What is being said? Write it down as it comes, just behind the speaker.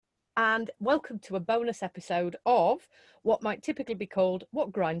and welcome to a bonus episode of what might typically be called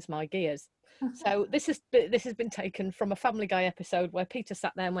What Grinds My Gears. So this has been taken from a Family Guy episode where Peter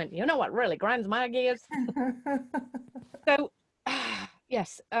sat there and went, you know what really grinds my gears? So,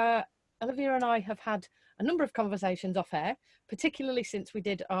 yes, Olivia and I have had a number of conversations off air, particularly since we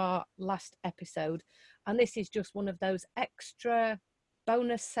did our last episode. And this is just one of those extra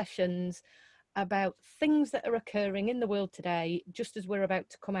bonus sessions about things that are occurring in the world today, just as we're about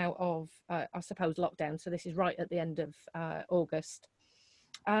to come out of, I suppose, lockdown. So this is right at the end of August.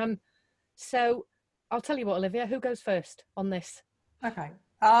 So I'll tell you what, Olivia, who goes first on this? Okay.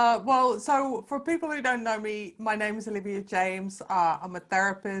 Well, so for people who don't know me, my name is Olivia James. I'm a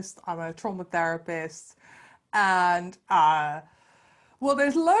therapist. I'm a trauma therapist. And, well,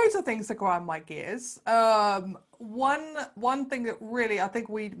 there's loads of things that grind my gears. One thing that really, I think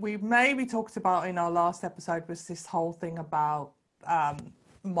we maybe talked about in our last episode was this whole thing about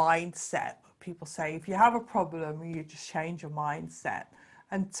mindset. People say, if you have a problem, you just change your mindset.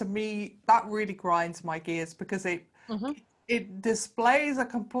 And to me, that really grinds my gears because it displays a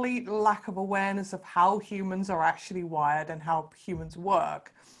complete lack of awareness of how humans are actually wired and how humans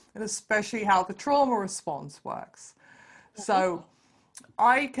work, and especially how the trauma response works. So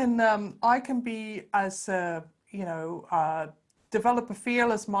I can be as develop a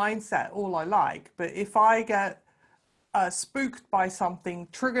fearless mindset all I like, but if I get spooked by something,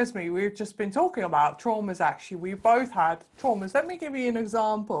 triggers me. We've just been talking about traumas. Actually, we both had traumas. Let me give you an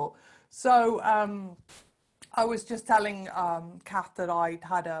example. So I was just telling Kath that I'd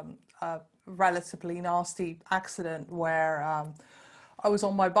had a relatively nasty accident where I was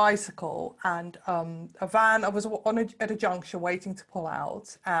on my bicycle and a van, I was at a junction waiting to pull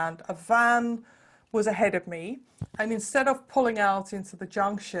out, and a van was ahead of me. And instead of pulling out into the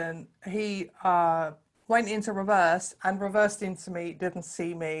junction, he went into reverse and reversed into me, didn't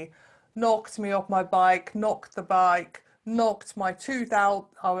see me, knocked me off my bike, knocked the bike, knocked my tooth out.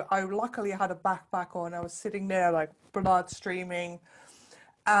 I luckily had a backpack on. I was sitting there like blood streaming.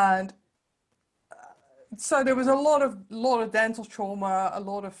 And so there was a lot of dental trauma, a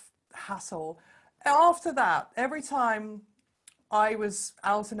lot of hassle. After that, every time I was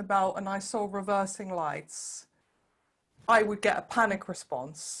out and about and I saw reversing lights, I would get a panic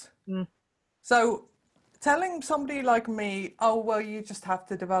response. So telling somebody like me, oh, well, you just have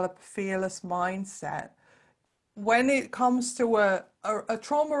to develop a fearless mindset. When it comes to a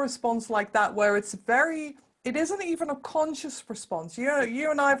trauma response like that, where it isn't even a conscious response.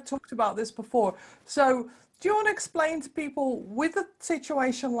 You and I have talked about this before. So do you want to explain to people with a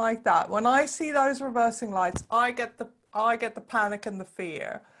situation like that, when I see those reversing lights, I get the panic and the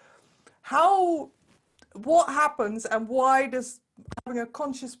fear. What happens, and why does having a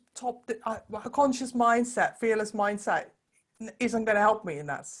conscious mindset, fearless mindset, isn't going to help me in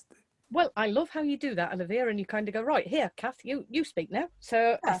that? Well, I love how you do that, Olivia, and you kind of go, right, here, Kath, you speak now.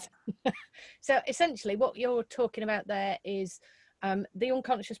 So, Yeah. So essentially what you're talking about there is the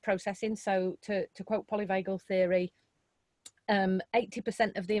unconscious processing. So to quote polyvagal theory,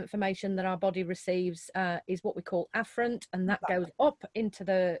 80% of the information that our body receives is what we call afferent, and that goes up into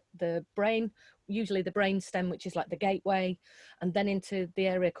the brain, usually the brain stem, which is like the gateway, and then into the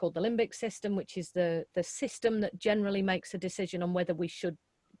area called the limbic system, which is the system that generally makes a decision on whether we should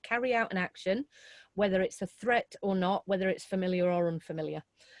carry out an action, whether it's a threat or not, whether it's familiar or unfamiliar.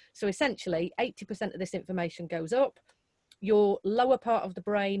 So essentially 80% of this information goes up. Your lower part of the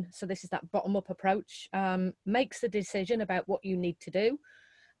brain, so this is that bottom-up approach, makes a decision about what you need to do,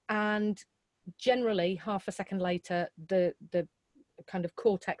 and generally half a second later the kind of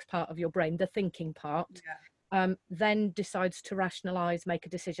cortex part of your brain, the thinking part, then decides to rationalize, make a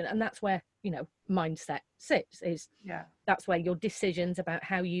decision. And that's where mindset sits, that's where your decisions about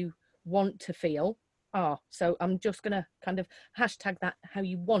how you want to feel are. So I'm just going to kind of hashtag that, how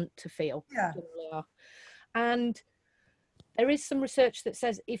you want to feel. And there is some research that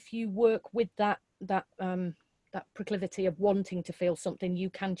says if you work with that proclivity of wanting to feel something, you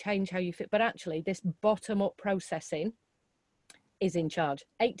can change how you feel. But actually this bottom-up processing is in charge.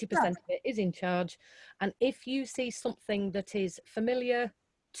 80% of it is in charge. And if you see something that is familiar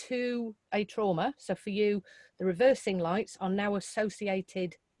to a trauma, so for you the reversing lights are now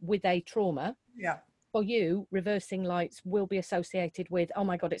associated with a trauma, for you reversing lights will be associated with, oh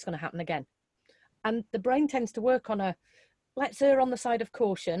my god, it's going to happen again. And the brain tends to work on a, let's err on the side of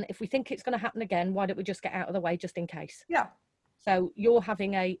caution. If we think it's going to happen again, why don't we just get out of the way just in case? So you're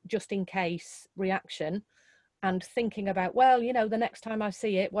having a just in case reaction and thinking about, well, the next time I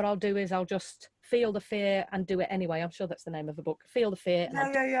see it, what I'll do is I'll just feel the fear and do it anyway. I'm sure that's the name of the book, Feel the Fear.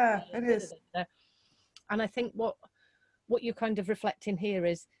 It is. And I think what you're kind of reflecting here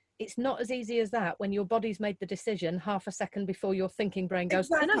is it's not as easy as that when your body's made the decision half a second before your thinking brain goes,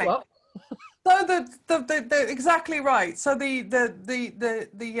 you know Exactly. what? So the exactly right. So the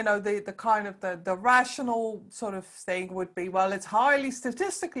you know the kind of the rational sort of thing would be, well, it's highly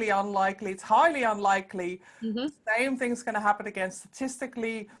statistically unlikely. It's highly unlikely. Mm-hmm. Same thing's going to happen again.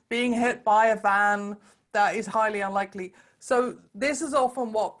 Statistically, being hit by a van, that is highly unlikely. So this is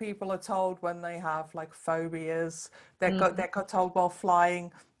often what people are told when they have like phobias. They're told, well,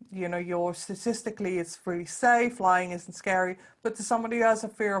 flying, you know, you're statistically it's really safe. Flying isn't scary. But to somebody who has a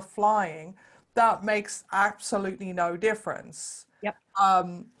fear of flying, that makes absolutely no difference. Yep.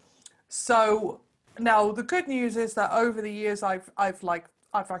 So now the good news is that over the years I've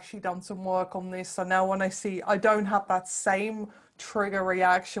actually done some work on this. So now when I don't have that same trigger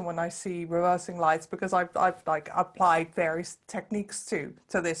reaction when I see reversing lights, because I've like applied various techniques to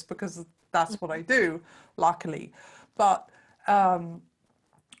this, because that's what I do, luckily. But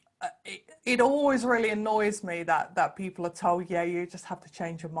it always really annoys me that people are told, yeah, you just have to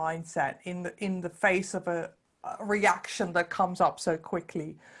change your mindset in the face of a reaction that comes up so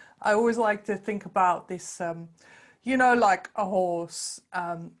quickly. I always like to think about this, you know, like a horse.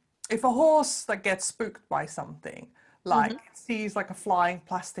 If a horse that gets spooked by something, like it sees like a flying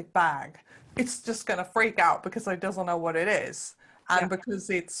plastic bag, it's just going to freak out because it doesn't know what it is, and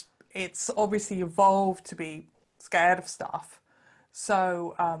because it's obviously evolved to be scared of stuff.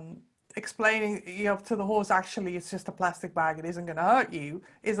 So explaining, you know, to the horse, actually it's just a plastic bag, it isn't going to hurt you,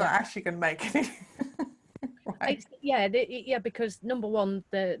 isn't actually going to make any right? Yeah, because number one,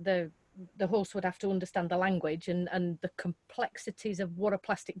 the horse would have to understand the language and the complexities of what a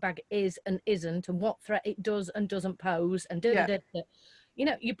plastic bag is and isn't, and what threat it does and doesn't pose, and you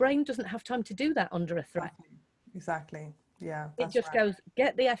know, your brain doesn't have time to do that under a threat. Exactly. Yeah, It that's just right. goes,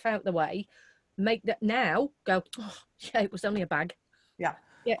 get the F out the way, make that now go, oh, yeah, it was only a bag. Yeah.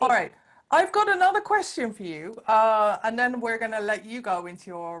 Yeah. All right. I've got another question for you, and then we're going to let you go into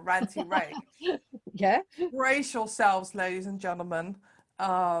your ranty rage. Yeah. Brace yourselves, ladies and gentlemen,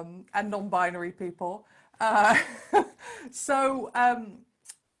 and non-binary people. Uh, so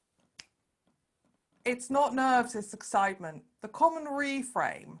it's not nerves, it's excitement. The common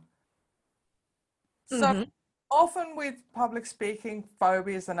reframe. So Mm-hmm. often with public speaking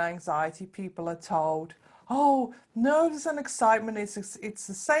phobias and anxiety, people are told, oh, nerves and excitement, it's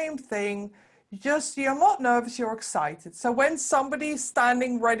the same thing. You're not nervous, you're excited. So when somebody's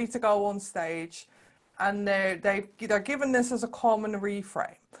standing ready to go on stage and they're given this as a common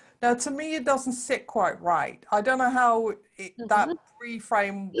reframe. Now, to me, it doesn't sit quite right. I don't know how that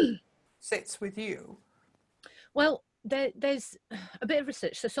reframe sits with you. Well, there's a bit of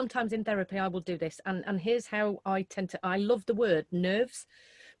research. So sometimes in therapy, I will do this. And here's how I love the word nerves,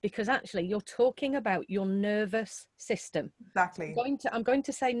 because actually you're talking about your nervous system. Exactly. I'm going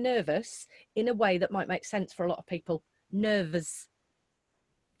to say nervous in a way that might make sense for a lot of people. Nerves.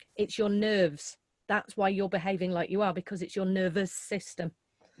 It's your nerves. That's why you're behaving like you are, because it's your nervous system.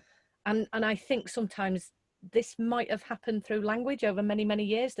 And I think sometimes this might have happened through language over many, many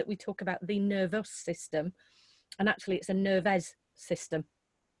years, that we talk about the nervous system, and actually it's a nervous system.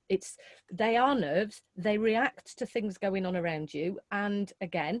 They are nerves, they react to things going on around you, and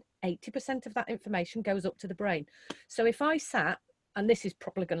again, 80% of that information goes up to the brain. So if I sat, and this is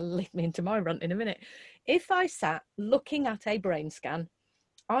probably going to lead me into my rant in a minute, if I sat looking at a brain scan,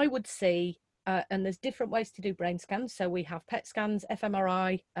 I would see, and there's different ways to do brain scans. So we have PET scans,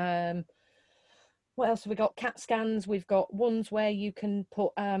 fMRI, what else have we got? CAT scans. We've got ones where you can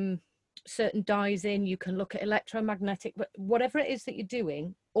put certain dyes in, you can look at electromagnetic, but whatever it is that you're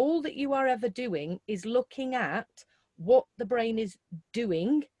doing, all that you are ever doing is looking at what the brain is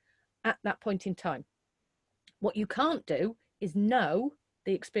doing at that point in time. What you can't do is know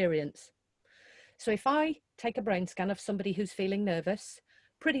the experience. So if I take a brain scan of somebody who's feeling nervous,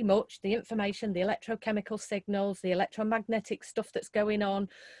 pretty much the information, the electrochemical signals, the electromagnetic stuff that's going on,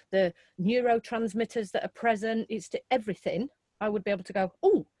 the neurotransmitters that are present, it's to everything, I would be able to go,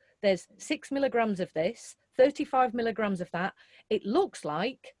 oh, there's 6 milligrams of this, 35 milligrams of that. It looks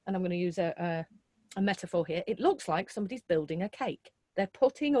like, and I'm going to use a metaphor here, it looks like somebody's building a cake. They're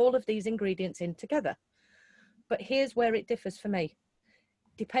putting all of these ingredients in together. But here's where it differs for me.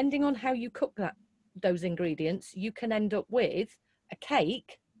 Depending on how you cook those ingredients, you can end up with a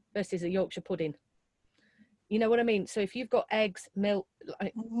cake versus a Yorkshire pudding. You know what I mean? So if you've got eggs, milk,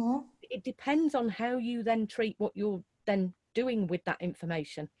 it depends on how you then treat what you're then doing with that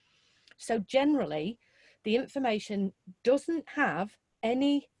information. So generally, the information doesn't have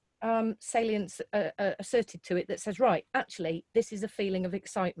any salience asserted to it that says, right, actually, this is a feeling of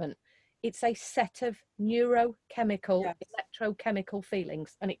excitement. It's a set of neurochemical, Yes. electrochemical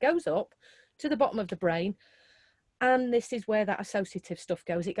feelings, and it goes up to the bottom of the brain. And this is where that associative stuff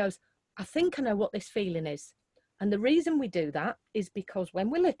goes. It goes, I think I know what this feeling is. And the reason we do that is because when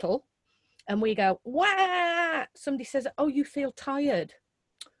we're little and we go, wah, somebody says, oh, you feel tired.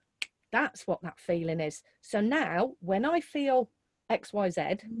 That's what that feeling is. So now when I feel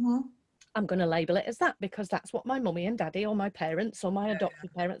XYZ, I'm going to label it as that, because that's what my mummy and daddy or my parents or my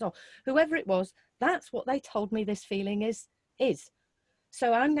adopted parents or whoever it was, that's what they told me this feeling is.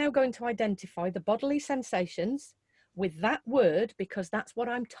 So I'm now going to identify the bodily sensations with that word because that's what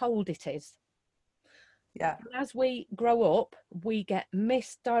I'm told it is. Yeah. As we grow up, we get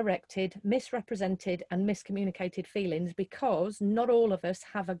misdirected, misrepresented, and miscommunicated feelings because not all of us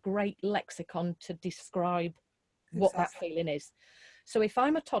have a great lexicon to describe what that feeling is. So if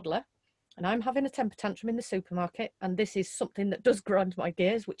I'm a toddler and I'm having a temper tantrum in the supermarket, and this is something that does grind my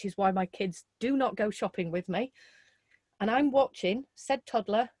gears, which is why my kids do not go shopping with me, and I'm watching said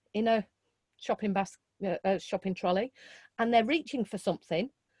toddler in a shopping shopping trolley, and they're reaching for something,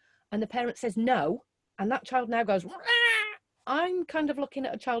 and the parent says no, and that child now goes, Rah! I'm kind of looking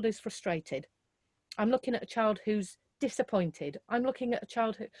at a child who's frustrated. I'm looking at a child who's disappointed. I'm looking at a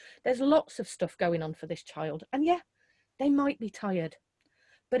child who, there's lots of stuff going on for this child. And yeah, they might be tired.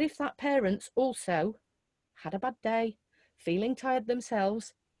 But if that parent's also had a bad day, feeling tired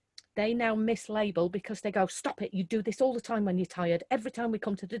themselves, they now mislabel because they go, stop it, you do this all the time when you're tired. Every time we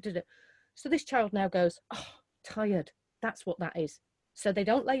come to da-da-da. So this child now goes, oh, tired. That's what that is. So they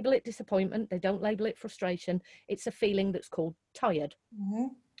don't label it disappointment. They don't label it frustration. It's a feeling that's called tired.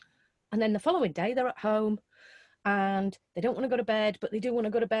 And then the following day, they're at home and they don't want to go to bed, but they do want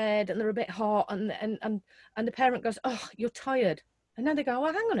to go to bed, and they're a bit hot. And the parent goes, oh, you're tired. And then they go,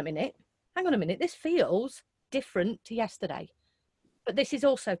 well, hang on a minute. This feels different to yesterday. But this is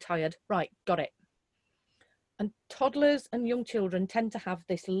also tired. Right, got it. And toddlers and young children tend to have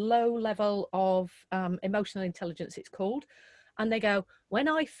this low level of emotional intelligence, it's called. And they go, when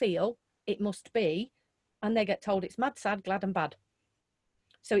I feel, it must be, and they get told it's mad, sad, glad, and bad.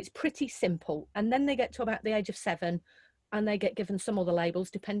 So it's pretty simple. And then they get to about the age of 7 and they get given some other labels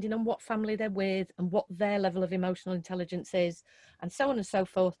depending on what family they're with and what their level of emotional intelligence is, and so on and so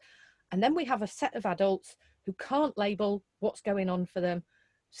forth. And then we have a set of adults who can't label what's going on for them.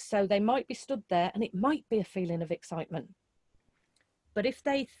 So they might be stood there and it might be a feeling of excitement. But if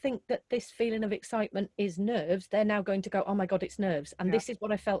they think that this feeling of excitement is nerves, they're now going to go, oh my God, it's nerves. And this is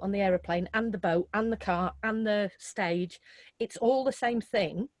what I felt on the aeroplane and the boat and the car and the stage. It's all the same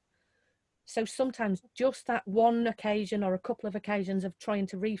thing. So sometimes just that one occasion or a couple of occasions of trying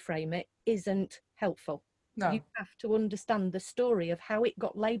to reframe it isn't helpful. No. You have to understand the story of how it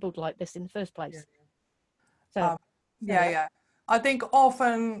got labelled like this in the first place. So, I think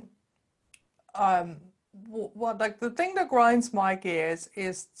often what like the thing that grinds my gears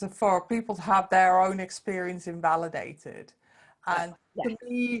is for people to have their own experience invalidated. And to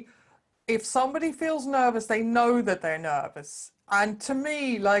me, if somebody feels nervous, they know that they're nervous. And to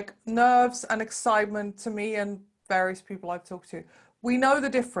me, like nerves and excitement, to me and various people I've talked to, we know the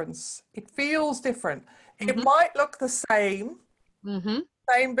difference. It feels different. It might look the same.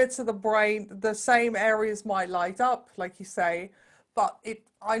 Same bits of the brain, the same areas might light up, like you say, but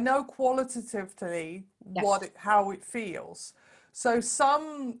I know qualitatively how it feels. So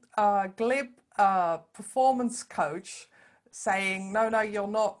some glib performance coach saying, no, you're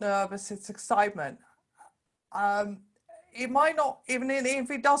not nervous, it's excitement. It might not, even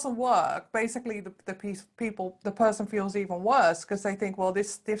if it doesn't work, basically the person feels even worse because they think, well,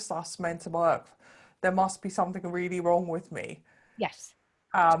 this stuff's meant to work. There must be something really wrong with me. Yes.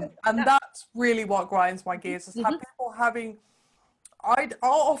 And that's really what grinds my gears, is have people having, I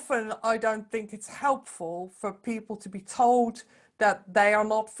don't think it's helpful for people to be told that they are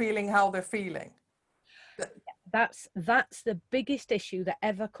not feeling how they're feeling. That's the biggest issue that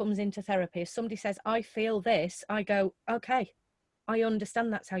ever comes into therapy. If somebody says, I feel this, I go, okay, I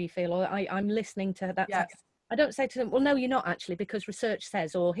understand that's how you feel, or I'm listening to that. Yes. I don't say to them, well, no, you're not actually, because research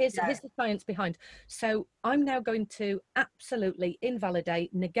says, or here's the science behind. So I'm now going to absolutely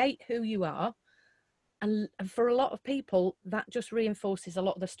invalidate, negate who you are. And for a lot of people, that just reinforces a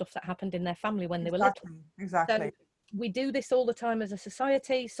lot of the stuff that happened in their family when they were little. Exactly. So we do this all the time as a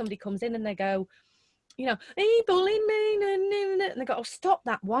society. Somebody comes in and they go, you know, he bullied me, and they go, oh, stop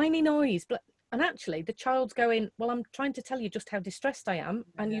that whiny noise. And actually the child's going, well, I'm trying to tell you just how distressed I am,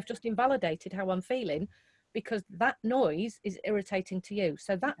 and you've just invalidated how I'm feeling, because that noise is irritating to you.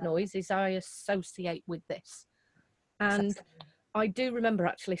 So that noise is I associate with this. And I do remember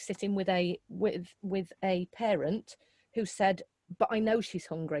actually sitting with a parent who said but I know she's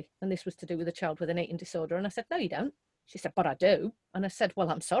hungry. And this was to do with a child with an eating disorder. And I said, no, you don't. She said, but I do. And I said, well,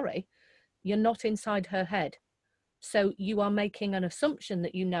 I'm sorry. You're not inside her head. So you are making an assumption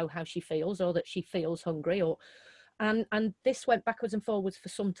that you know how she feels, or that she feels hungry, or and this went backwards and forwards for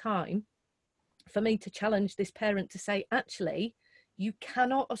some time for me to challenge this parent to say, actually, you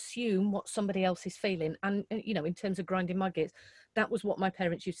cannot assume what somebody else is feeling. And, you know, in terms of grinding my gears, that was what my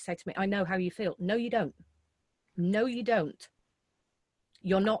parents used to say to me. I know how you feel. No, you don't. No, you don't.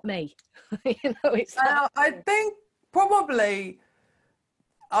 You're not me. You know, it's not. I think probably,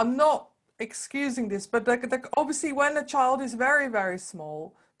 I'm not excusing this, but obviously when a child is very, very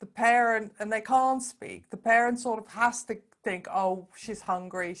small, the parent, and they can't speak, the parent sort of has to think, oh, she's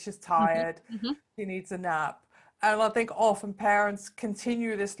hungry, she's tired, she needs a nap. And I think often parents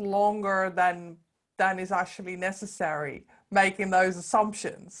continue this longer than is actually necessary, making those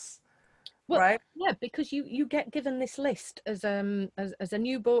assumptions. Well, right? yeah, because you get given this list as a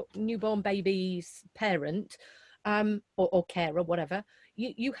newborn baby's parent, or carer, whatever.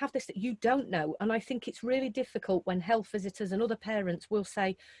 You have this that you don't know, and I think it's really difficult when health visitors and other parents will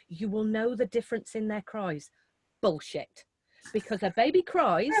say you will know the difference in their cries. Bullshit, because a baby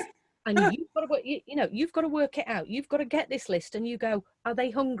cries. And you've got to, you've got to work it out. You've got to get this list, and you go, are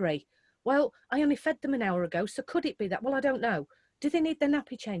they hungry? Well, I only fed them an hour ago, so could it be that? Well, I don't know. Do they need their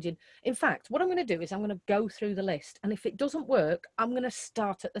nappy changing? In fact, what I'm going to do is I'm going to go through the list, and if it doesn't work, I'm going to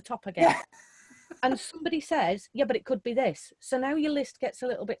start at the top again. Yeah. And somebody says, yeah, but it could be this. So now your list gets a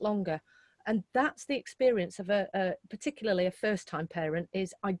little bit longer. And that's the experience of particularly a first-time parent,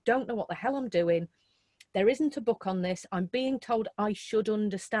 is I don't know what the hell I'm doing. There isn't a book on this. I'm being told I should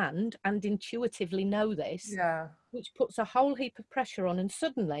understand and intuitively know this, which puts a whole heap of pressure on. And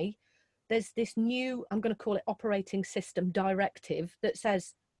suddenly there's this new, I'm going to call it operating system directive, that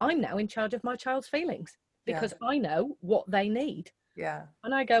says, I'm now in charge of my child's feelings because I know what they need. Yeah.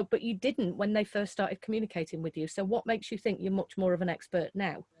 And I go, but you didn't when they first started communicating with you. So what makes you think you're much more of an expert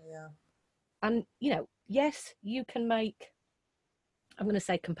now? Yeah. And, yes, you can make, I'm going to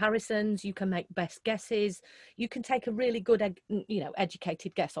say, comparisons. You can make best guesses. You can take a really good,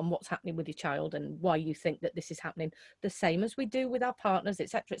 educated guess on what's happening with your child and why you think that this is happening, the same as we do with our partners,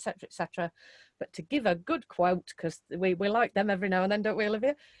 etc., etc., etc. But to give a good quote, because we like them every now and then, don't we,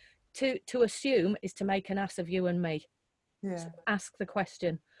 Olivia? To assume is to make an ass of you and me. Yeah. So ask the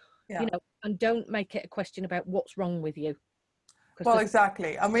question, and don't make it a question about what's wrong with you. Well,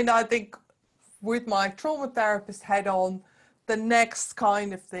 exactly. I mean, I think with my trauma therapist head on, the next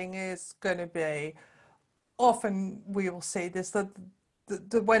kind of thing is going to be, often we will see this, that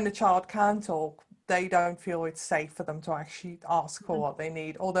when the child can talk, they don't feel it's safe for them to actually ask for what they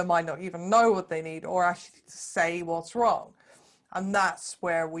need, or they might not even know what they need, or actually to say what's wrong. And that's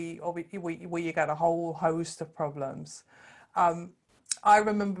where we get a whole host of problems. I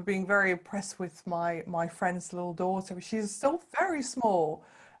remember being very impressed with my friend's little daughter. She's still very small,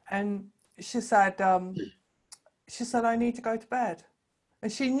 and she said, I need to go to bed.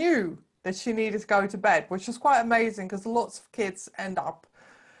 And she knew that she needed to go to bed, which was quite amazing, because lots of kids end up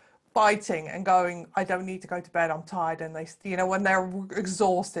fighting and going, I don't need to go to bed, I'm tired. And they, when they're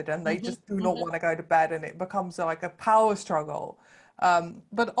exhausted and they just do not want to go to bed, and it becomes like a power struggle.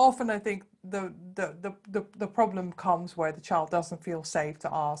 But often I think the problem comes where the child doesn't feel safe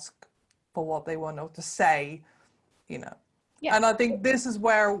to ask for what they want, or to say, Yeah. And I think this is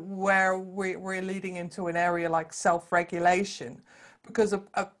where we're leading into an area like self-regulation, because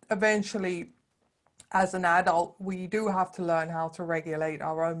eventually, as an adult, we do have to learn how to regulate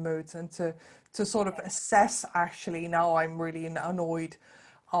our own moods, and to sort of assess, actually, now I'm really annoyed,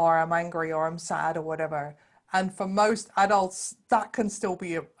 or I'm angry, or I'm sad, or whatever. And for most adults, that can still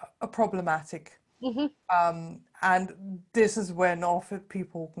be a problematic. And this is when often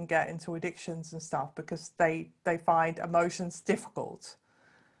people can get into addictions and stuff, because they find emotions difficult,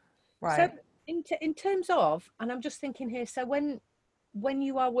 right? So in terms of, and I'm just thinking here, so when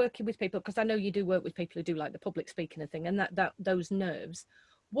you are working with people, because I know you do work with people who do like the public speaking and thing, and that those nerves,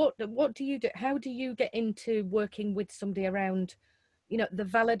 what do you do? How do you get into working with somebody around, the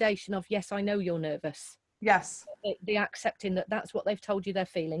validation of, yes, I know you're nervous. Yes. The accepting that that's what they've told you they're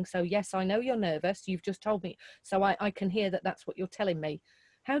feeling. So yes, I know you're nervous. You've just told me. So I can hear that that's what you're telling me.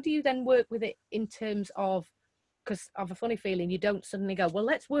 How do you then work with it in terms of, because I have a funny feeling you don't suddenly go, well,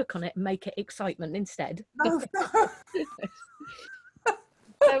 let's work on it and make it excitement instead. No.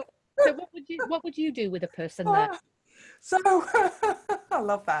 So what would you do with a person there? So I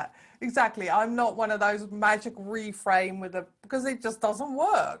love that. Exactly. I'm not one of those magic reframe because it just doesn't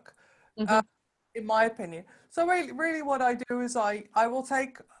work. In my opinion. So really what I do is I will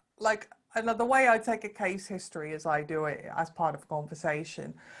take like the way I take a case history is I do it as part of a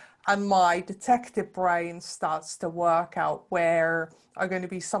conversation, and my detective brain starts to work out where are going to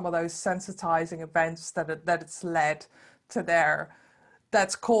be some of those sensitizing events that it's led to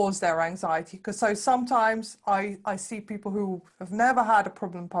that's caused their anxiety. Because so sometimes I see people who have never had a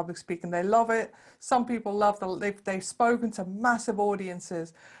problem in public speaking, they love it. Some people love they've spoken to massive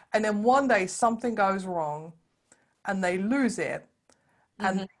audiences, and then one day something goes wrong and they lose it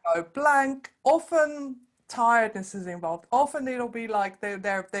and Hmm. they go blank. Often tiredness is involved. Often it'll be like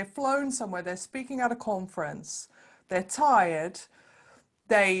they've flown somewhere, they're speaking at a conference, they're tired,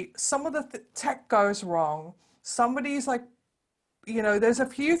 some of the tech goes wrong. Somebody's like, there's a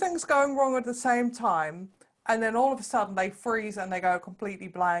few things going wrong at the same time, and then all of a sudden they freeze and they go completely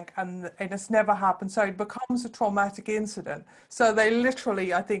blank, and it's never happened. So it becomes a traumatic incident. So they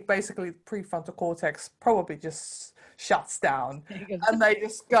literally, I think, basically the prefrontal cortex probably just shuts down, and they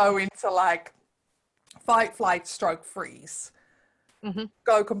just go into like fight, flight, stroke, freeze, Hmm.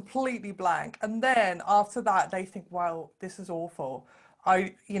 go completely blank. And then after that, they think, well, this is awful.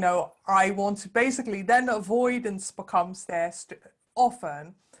 I want to basically, then avoidance becomes there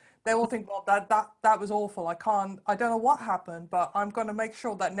often. They will think, well, that was awful. I don't know what happened, but I'm going to make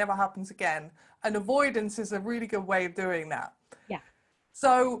sure that never happens again. And avoidance is a really good way of doing that. Yeah.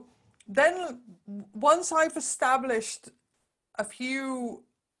 So then once I've established a few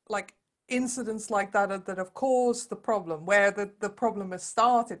like incidents like that have caused the problem, where the problem has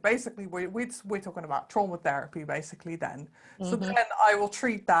started, basically we're talking about trauma therapy basically then. So Hmm. then I will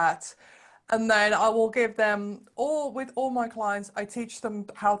treat that, and then I will give them with all my clients, I teach them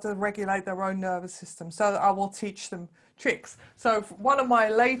how to regulate their own nervous system. So I will teach them tricks. So one of my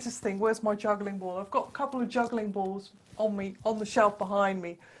latest thing, where's my juggling ball? I've got a couple of juggling balls on the shelf behind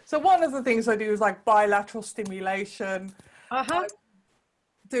me. So one of the things I do is like bilateral stimulation. Uh-huh.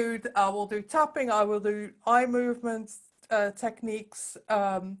 I will do tapping, I will do eye movements, techniques.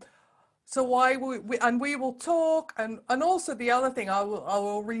 So we will talk, and also the other thing, I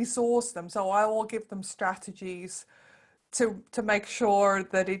will resource them. So I will give them strategies to make sure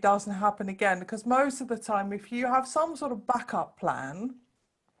that it doesn't happen again. Because most of the time, if you have some sort of backup plan,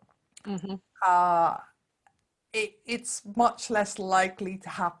 Hmm. uh, it's much less likely to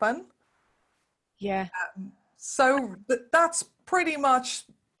happen. Yeah. So that's pretty much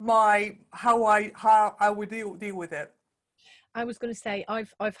how I would deal with it. I was going to say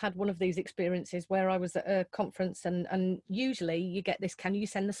I've had one of these experiences where I was at a conference, and usually you get this, can you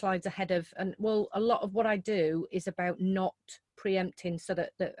send the slides ahead of, and well, a lot of what I do is about not preempting, so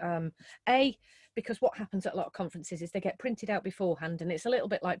that because what happens at a lot of conferences is they get printed out beforehand, and it's a little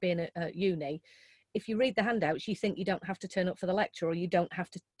bit like being at uni. If you read the handouts, you think you don't have to turn up for the lecture, or you don't have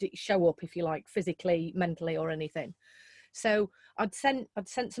to show up, if you like, physically, mentally, or anything. So I'd sent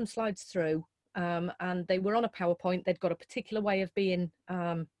some slides through, and they were on a PowerPoint. They'd got a particular way of being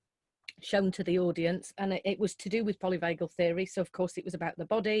shown to the audience, and it was to do with polyvagal theory. So of course it was about the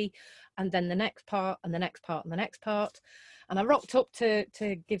body, and then the next part, and the next part, and the next part. And I rocked up to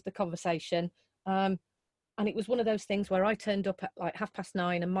give the conversation, and it was one of those things where I turned up at like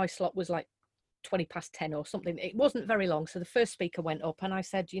 9:30, and my slot was like 10:20 or something. It wasn't very long. So the first speaker went up, and I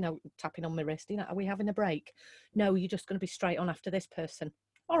said, tapping on my wrist, are we having a break? No, you're just going to be straight on after this person.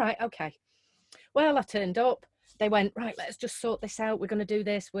 All right, okay. Well, I turned up. They went, right, let's just sort this out. We're going to do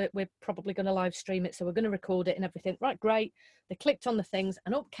this. We're probably going to live stream it. So we're going to record it and everything. Right, great. They clicked on the things,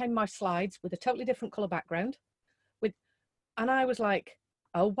 and up came my slides with a totally different color background. And I was like,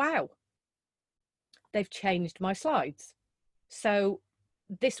 oh, wow, they've changed my slides. So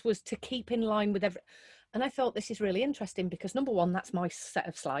this was to keep in line with and I thought, this is really interesting, because number one, that's my set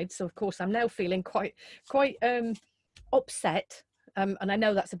of slides. So of course I'm now feeling quite upset. And I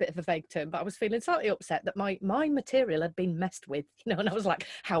know that's a bit of a vague term, but I was feeling slightly upset that my material had been messed with, and I was like,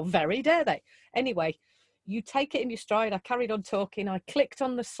 how very dare they? Anyway, you take it in your stride. I carried on talking. I clicked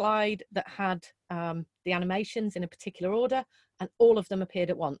on the slide that had the animations in a particular order, and all of them appeared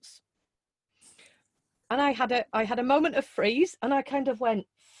at once. And I had a moment of freeze, and I kind of went,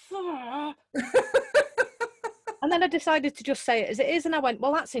 and then I decided to just say it as it is. And I went,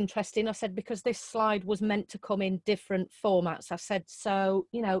 well, that's interesting. I said, because this slide was meant to come in different formats. I said, so,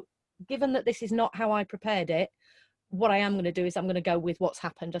 given that this is not how I prepared it, what I am going to do is I'm going to go with what's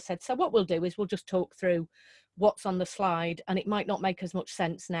happened. I said, so what we'll do is we'll just talk through what's on the slide, and it might not make as much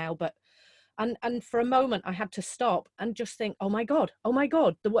sense now, but and for a moment I had to stop and just think, oh my god,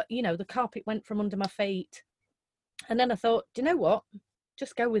 the carpet went from under my feet. And then I thought, do you know what,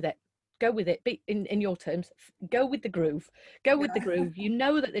 just go with it, be in your terms, go with the groove, you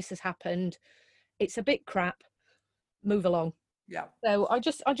know that this has happened, it's a bit crap, move along. Yeah. So I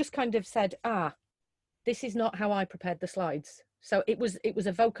just kind of said, this is not how I prepared the slides. So it was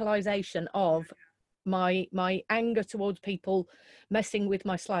a vocalization of my anger towards people messing with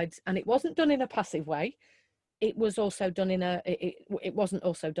my slides, and it wasn't done in a passive way. It was also done in it wasn't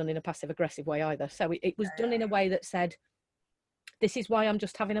also done in a passive aggressive way either. So it was done in a way that said, this is why I'm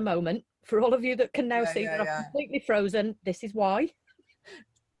just having a moment. For all of you that can now see that I've completely frozen, this is why.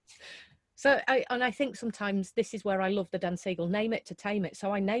 So I think sometimes this is where I love the Dan Siegel, name it to tame it.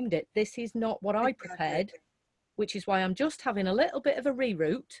 So I named it. This is not what I prepared, which is why I'm just having a little bit of a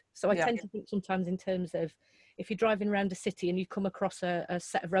reroute. So I tend to think sometimes in terms of, if you're driving around a city and you come across a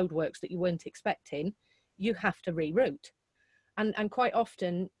set of roadworks that you weren't expecting, you have to reroute. And quite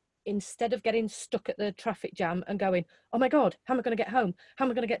often, instead of getting stuck at the traffic jam and going, oh my God, how am I going to get home? How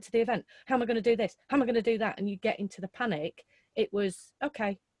am I going to get to the event? How am I going to do this? How am I going to do that? And you get into the panic. It was,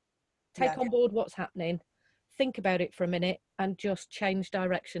 okay, take on board what's happening, think about it for a minute, and just change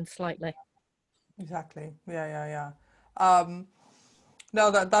direction slightly. Exactly. No,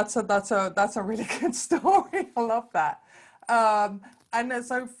 that's a really good story. I love that. And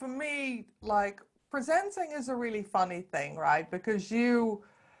so for me, like, presenting is a really funny thing, right? Because you're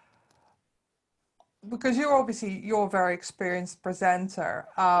obviously, you're a very experienced presenter.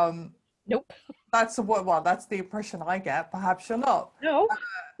 Nope. That's that's the impression I get. Perhaps you're not. No.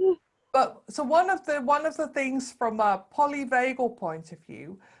 But so one of the things from a polyvagal point of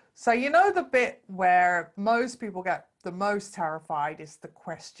view, so you know the bit where most people get the most terrified is the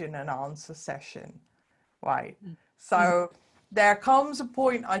question and answer session, right? So there comes a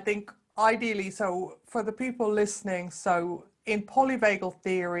point, I think, ideally, so for the people listening, so in polyvagal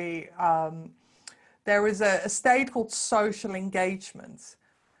theory, there is a state called social engagement,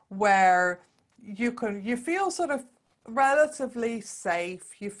 where you feel sort of relatively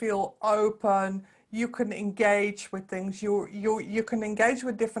safe, you feel open, you can engage with things, you can engage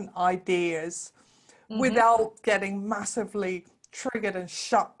with different ideas without getting massively triggered and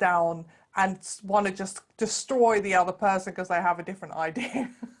shut down and want to just destroy the other person because they have a different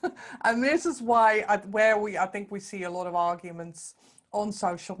idea. And this is why I think we see a lot of arguments on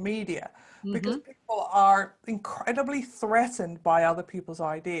social media, because people are incredibly threatened by other people's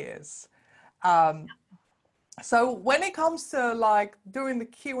ideas. So when it comes to like doing the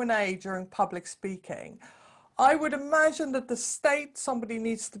Q&A during public speaking, I would imagine that the state somebody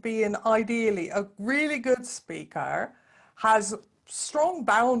needs to be in, ideally, a really good speaker, has strong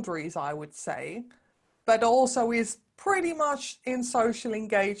boundaries, I would say, but also is pretty much in social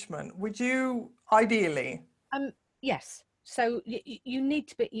engagement. Would you, ideally? Yes. So you need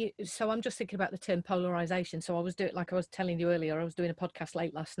to be. So I'm just thinking about the term polarization. So I was doing, like I was telling you earlier, I was doing a podcast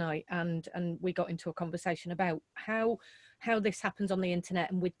late last night, and we got into a conversation about how this happens on the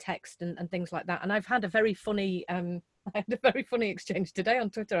internet and with text and things like that. And I've had a very funny I had a very funny exchange today on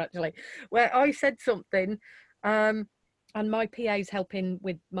Twitter, actually, where I said something, and my PA's helping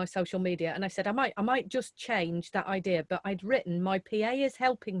with my social media, and I said I might just change that idea, but I'd written, my PA is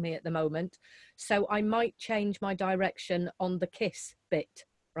helping me at the moment, so I might change my direction on the kiss bit,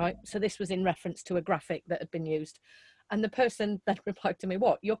 right? So this was in reference to a graphic that had been used. And the person then replied to me,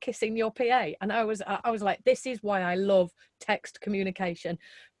 what, you're kissing your PA? And I was like, this is why I love text communication,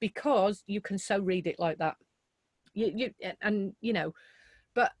 because you can so read it like that. And you know,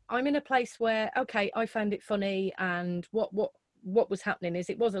 but I'm in a place where, okay, I found it funny, and what was happening is,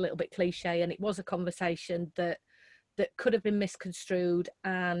 it was a little bit cliche, and it was a conversation that could have been misconstrued,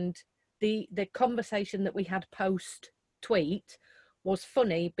 and the conversation that we had post tweet was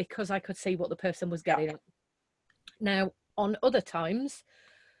funny because I could see what the person was getting at. Now, on other times,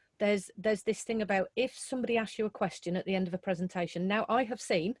 there's this thing about, if somebody asks you a question at the end of a presentation. Now, I have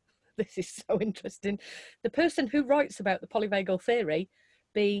seen, this is so interesting, the person who writes about the polyvagal theory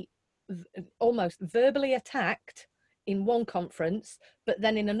be almost verbally attacked in one conference, but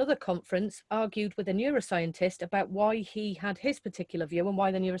then in another conference argued with a neuroscientist about why he had his particular view and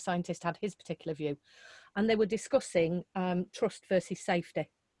why the neuroscientist had his particular view. And they were discussing trust versus safety.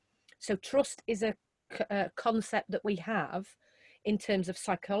 So trust is a concept that we have in terms of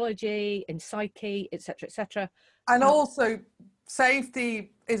psychology, in psyche, etc., etc. And also,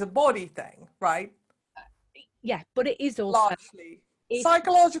 safety is a body thing, right? Yeah, but it is also largely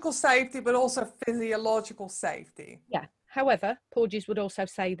psychological safety, but also physiological safety. Yeah. However, Porges would also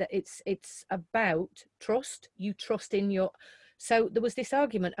say that it's about trust. You trust in your. So there was this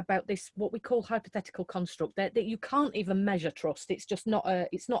argument about this, what we call hypothetical construct, that you can't even measure trust. It's just not a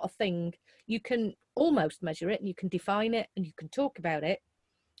thing. You can almost measure it, and you can define it, and you can talk about it.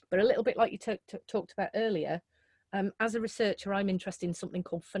 But a little bit like you talked about earlier, as a researcher, I'm interested in something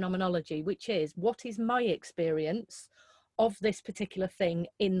called phenomenology, which is, what is my experience of this particular thing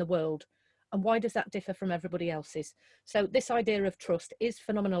in the world. And why does that differ from everybody else's? So this idea of trust is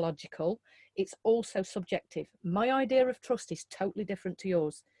phenomenological. It's also subjective. My idea of trust is totally different to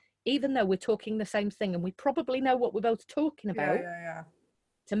yours, even though we're talking the same thing and we probably know what we're both talking about. Yeah.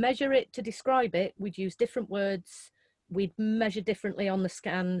 To measure it, to describe it, we'd use different words, we'd measure differently on the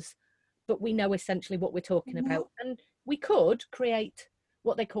scans, but we know essentially what we're talking about. And we could create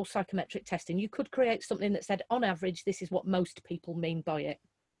what they call psychometric testing. You could create something that said, on average, this is what most people mean by it.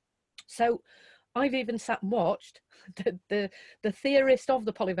 So I've even sat and watched the theorist of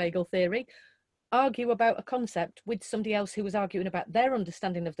the polyvagal theory argue about a concept with somebody else who was arguing about their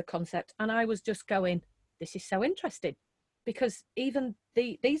understanding of the concept. And I was just going, this is so interesting, because even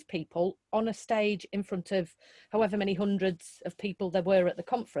these people on a stage in front of however many hundreds of people there were at the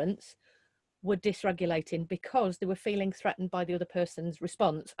conference were dysregulating because they were feeling threatened by the other person's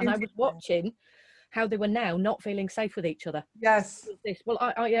response. And I was watching how they were now not feeling safe with each other. Yes. Well,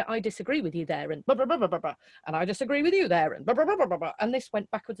 I disagree with you there, and blah, blah, blah, blah, blah, blah, and I disagree with you there, and blah, blah, blah, blah, blah, blah. And this went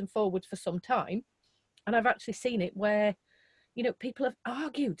backwards and forwards for some time. And I've actually seen it where, you know, people have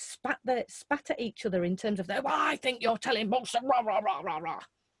argued, spat at each other in terms of their, well, I think you're telling bullshit, rah, rah, rah, rah, rah.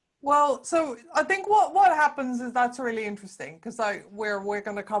 Well, so I think what happens is that's really interesting, because we're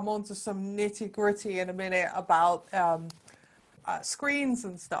going to come on to some nitty gritty in a minute about screens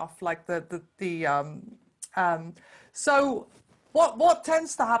and stuff like so what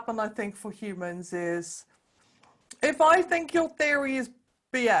tends to happen, I think, for humans is, if I think your theory is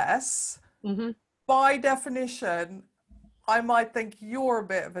BS, by definition, I might think you're a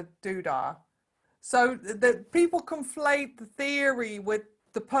bit of a doodah. So that people conflate the theory with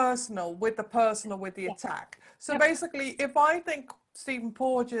the personal, with the attack. So basically, if I think Stephen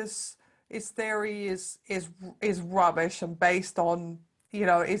Porges' theory is rubbish and based on, you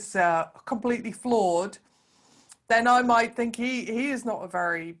know, is completely flawed, then I might think he is not a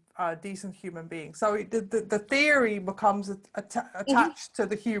very decent human being. So the theory becomes attached to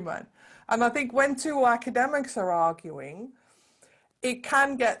the human. And I think when two academics are arguing, it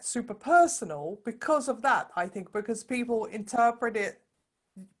can get super personal because of that, I think, because people interpret it.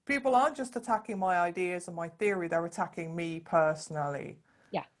 People aren't just attacking my ideas and my theory, they're attacking me personally.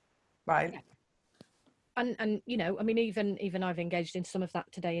 Yeah. Right. Yeah. And you know, I mean, even I've engaged in some of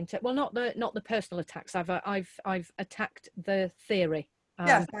that today. Well, not the personal attacks. I've attacked the theory.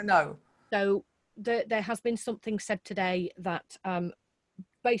 Yes, I know. So there has been something said today that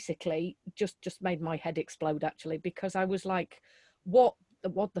basically just made my head explode, actually, because I was like, what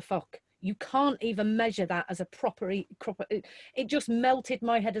the fuck? You can't even measure that as a proper it just melted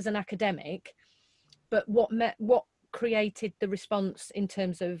my head as an academic. But what created the response in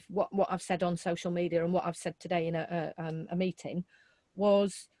terms of what I've said on social media and what I've said today in a meeting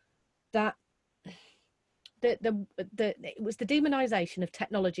was that it was the demonization of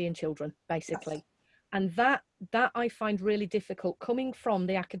technology in children, basically. Yes. And that I find really difficult, coming from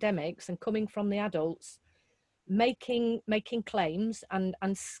the academics and coming from the adults, making claims and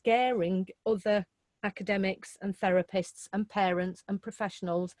scaring other academics and therapists and parents and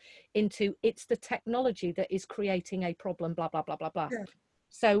professionals into, it's the technology that is creating a problem, blah, blah, blah, blah, blah. Yeah.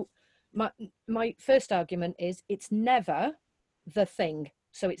 So my first argument is, it's never the thing.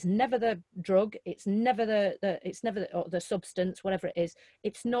 So it's never the drug, it's never the substance, whatever it is.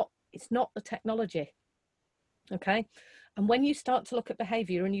 It's not the technology. Okay. And when you start to look at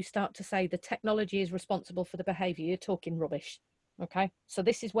behavior and you start to say the technology is responsible for the behavior, you're talking rubbish. Okay. So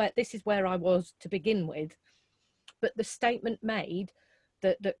this is where I was to begin with. But the statement made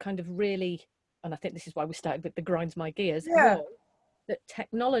that kind of really, and I think this is why we started with the grinds my gears, was that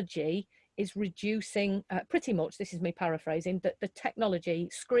technology is reducing, pretty much, this is me paraphrasing, that the technology,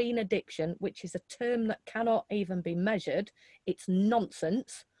 screen addiction, which is a term that cannot even be measured, it's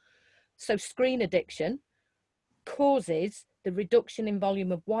nonsense. So screen addiction causes the reduction in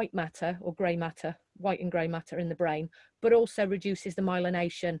volume of white matter or grey matter, white and grey matter in the brain, but also reduces the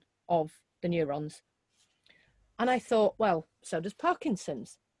myelination of the neurons. And I thought, well, so does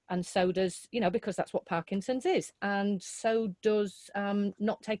Parkinson's. And so does, you know, because that's what Parkinson's is. And so does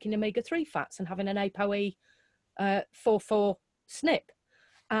not taking omega-3 fats and having an ApoE 4,4 SNP.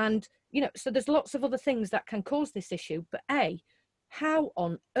 And, you know, so there's lots of other things that can cause this issue. But how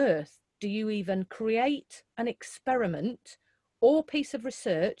on earth do you even create an experiment or piece of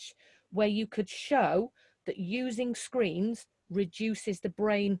research where you could show that using screens reduces the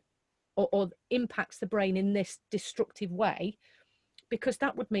brain or impacts the brain in this destructive way? Because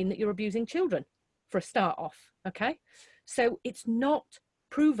that would mean that you're abusing children for a start off, okay? So it's not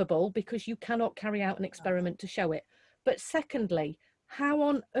provable because you cannot carry out an experiment to show it. But secondly, how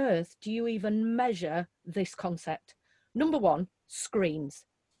on earth do you even measure this concept? Number one, screens.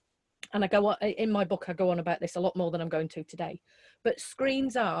 And I go on, in my book, I go on about this a lot more than I'm going to today. But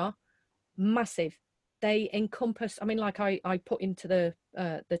screens are massive. They encompass, I mean, like I put into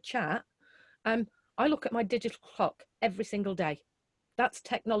the chat, I look at my digital clock every single day. That's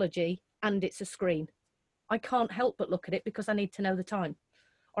technology and it's a screen. I can't help but look at it because I need to know the time.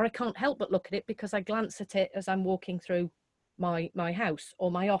 Or I can't help but look at it because I glance at it as I'm walking through my house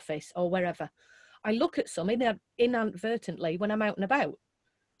or my office or wherever. I look at some inadvertently when I'm out and about.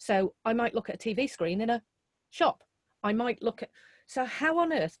 So I might look at a TV screen in a shop. I might look at, so how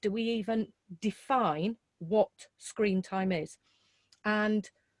on earth do we even define what screen time is? And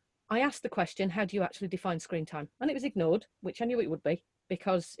I asked the question, how do you actually define screen time? And it was ignored, which I knew it would be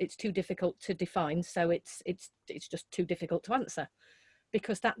because it's too difficult to define. So it's just too difficult to answer,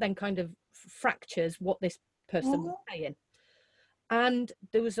 because that then kind of fractures what this person was saying. And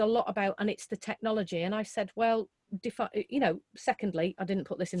there was a lot about, and it's the technology. And I said, well, secondly, I didn't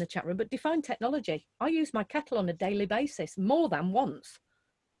put this in the chat room, but define technology. I use my kettle on a daily basis, more than once.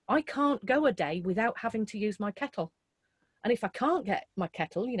 I can't go a day without having to use my kettle. And if I can't get my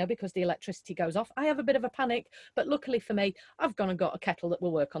kettle, because the electricity goes off, I have a bit of a panic. But luckily for me, I've gone and got a kettle that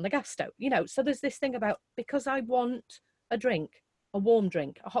will work on the gas stove. So there's this thing about, because I want a drink, a warm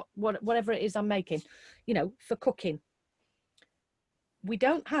drink, a hot, whatever it is I'm making, for cooking. We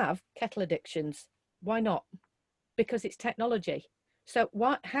don't have kettle addictions. Why not? Because it's technology. So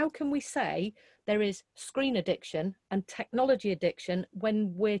how can we say there is screen addiction and technology addiction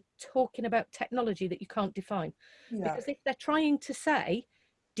when we're talking about technology that you can't define? Yeah. Because if they're trying to say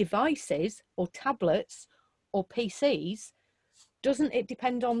devices or tablets or PCs, doesn't it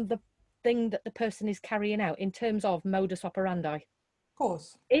depend on the thing that the person is carrying out in terms of modus operandi? Of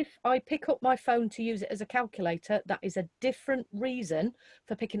course. If I pick up my phone to use it as a calculator, that is a different reason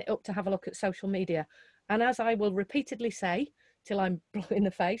for picking it up to have a look at social media. And as I will repeatedly say, till I'm blue in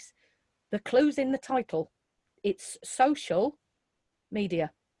the face, the clue's in the title. It's social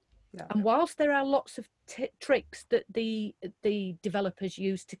media. Yeah. And whilst there are lots of tricks that the developers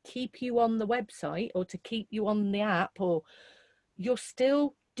use to keep you on the website or to keep you on the app, or you're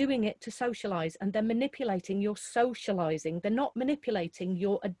still doing it to socialize, and they're manipulating your socializing. They're not manipulating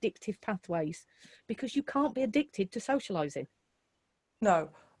your addictive pathways, because you can't be addicted to socializing. No.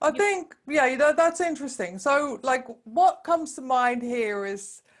 I think, that's interesting. So, like, what comes to mind here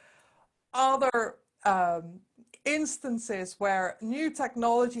is other instances where new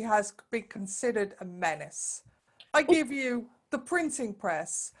technology has been considered a menace. I give you the printing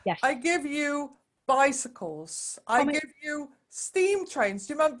press. Yes. I give you bicycles. I give you steam trains.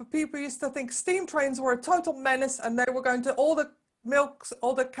 Do you remember people used to think steam trains were a total menace, and they were going to, all the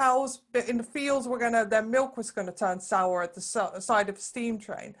cows in the fields their milk was going to turn sour at the side of a steam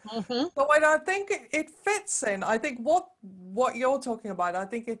train. Mm-hmm. So I think it fits in. I think what you're talking about, I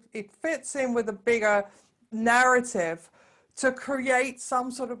think it fits in with a bigger narrative to create some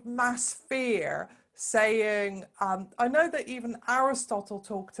sort of mass fear, saying, I know that even Aristotle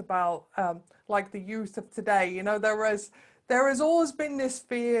talked about like the youth of today. There has always been this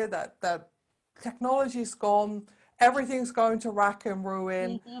fear that technology's gone, everything's going to rack and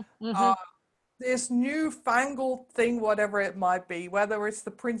ruin. Mm-hmm, mm-hmm. This newfangled thing, whatever it might be, whether it's the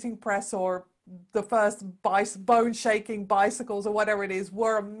printing press or the first bone-shaking bicycles or whatever it is,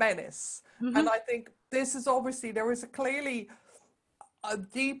 were a menace. Mm-hmm. And I think this is obviously, there is clearly a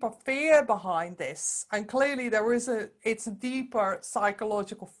deeper fear behind this. And clearly it's a deeper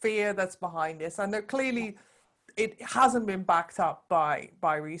psychological fear that's behind this. And clearly it hasn't been backed up by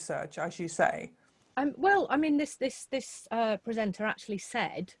research, as you say. Well, I mean, this presenter actually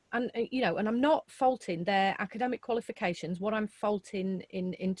said, and and I'm not faulting their academic qualifications. What I'm faulting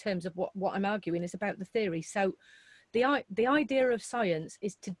in terms of what I'm arguing is about the theory. So, the idea of science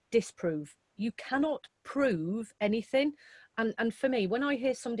is to disprove. You cannot prove anything, and for me, when I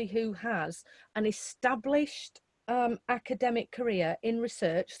hear somebody who has an established academic career in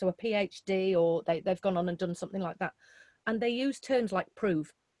research, so a PhD, or they've gone on and done something like that, and they use terms like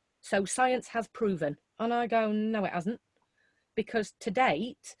prove. So science has proven. And I go, no, it hasn't. Because to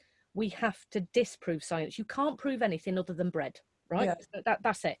date, we have to disprove science. You can't prove anything other than bread, right? Yeah. So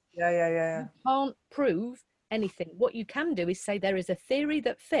that's it. Yeah. You can't prove anything. What you can do is say there is a theory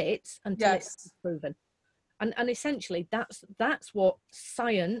that fits until it's proven. And essentially, that's what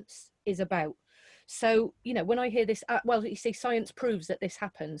science is about. So, when I hear this, you see, science proves that this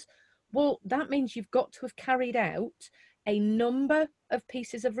happens. Well, that means you've got to have carried out a number of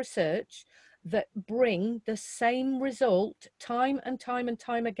pieces of research that bring the same result time and time and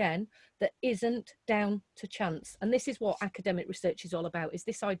time again, that isn't down to chance. And this is what academic research is all about, is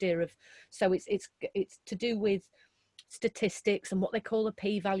this idea of, so it's to do with statistics and what they call a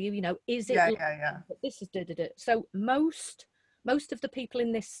p-value. You know, is it Yeah, likely yeah, yeah. that this is da. So most of the people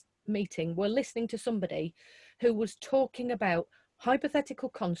in this meeting were listening to somebody who was talking about hypothetical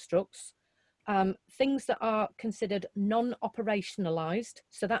constructs, things that are considered non-operationalized.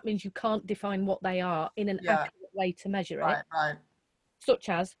 So that means you can't define what they are in an Yeah, accurate way to measure it, right, right. such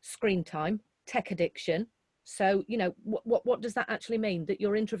as screen time, tech addiction. So, you know, what does that actually mean? That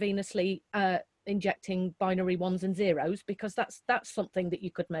you're intravenously injecting binary ones and zeros, because that's something that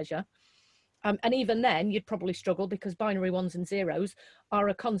you could measure. And even then, you'd probably struggle, because binary ones and zeros are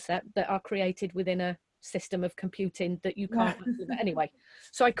a concept that are created within a system of computing that you can't. Yeah. Anyway,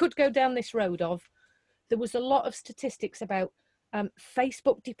 so I could go down this road of, there was a lot of statistics about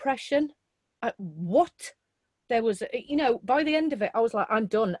Facebook depression. What? There was, you know, by the end of it, I was like, I'm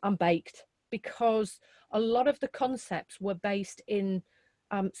done, I'm baked, because a lot of the concepts were based in,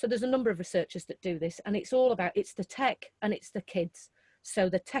 so there's a number of researchers that do this, and it's all about, it's the tech and it's the kids. So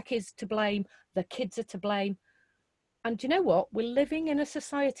the tech is to blame, the kids are to blame. And do you know what? We're living in a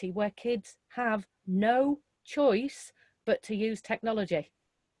society where kids have no choice but to use technology.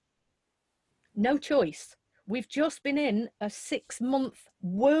 No choice. We've just been in a 6-month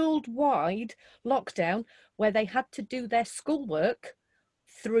worldwide lockdown where they had to do their schoolwork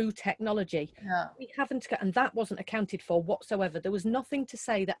through technology. Yeah. We haven't, and that wasn't accounted for whatsoever. There was nothing to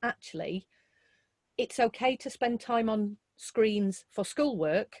say that actually it's okay to spend time on screens for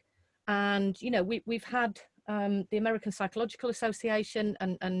schoolwork. And, you know, we've had the American Psychological Association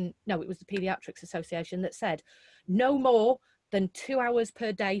and no, it was the Pediatrics Association that said no more than 2 hours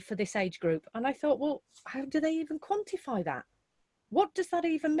per day for this age group. And I thought, well, how do they even quantify that? What does that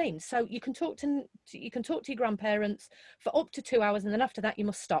even mean? So you can talk to your grandparents for up to 2 hours, and then after that you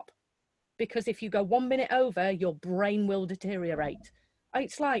must stop, because if you go 1 minute over, your brain will deteriorate.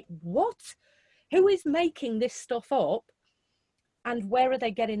 It's like, what? Who is making this stuff up? And where are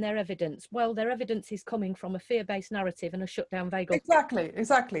they getting their evidence? Well, their evidence is coming from a fear-based narrative and a shutdown vagal.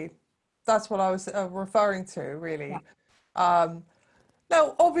 Exactly. That's what I was referring to, really. Yeah.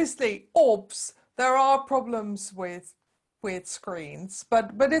 Now, obviously, OBS, there are problems with screens,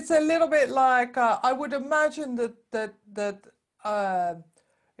 but it's a little bit like I would imagine that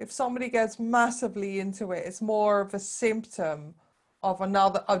if somebody gets massively into it, it's more of a symptom of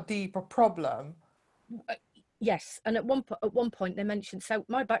a deeper problem. Yes, and at one point they mentioned. So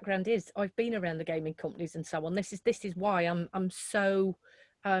my background is, I've been around the gaming companies and so on. This is why I'm so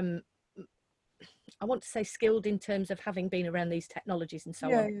I want to say skilled in terms of having been around these technologies and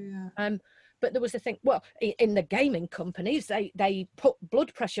so on. But there was a thing, well, in the gaming companies, they put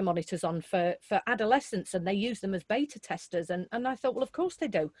blood pressure monitors on for adolescents, and they use them as beta testers. And I thought, well, of course they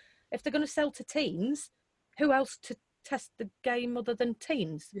do. If they're going to sell to teens, who else to test the game other than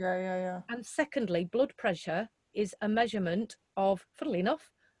teens? Yeah. And secondly, blood pressure is a measurement of, funnily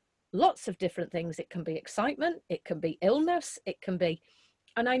enough, lots of different things. It can be excitement, it can be illness, it can be,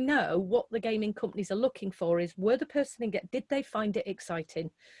 and I know what the gaming companies are looking for is, were the person did they find it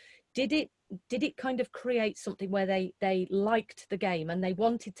exciting? Did it kind of create something where they liked the game and they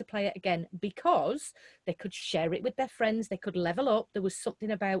wanted to play it again, because they could share it with their friends, they could level up. There was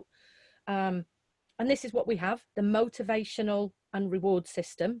something about and this is what we have, the motivational and reward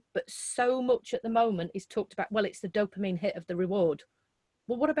system. But so much at the moment is talked about, well, it's the dopamine hit of the reward.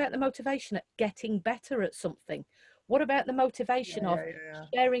 Well, what about the motivation at getting better at something? What about the motivation of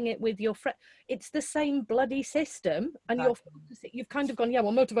sharing it with your friend? It's the same bloody system, and you've kind of gone, yeah,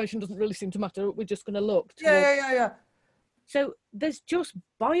 well, motivation doesn't really seem to matter. We're just going to look towards. Yeah. So there's just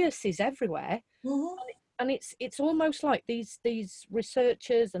biases everywhere. Mm-hmm. And it's almost like these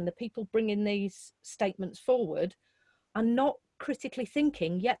researchers and the people bringing these statements forward are not critically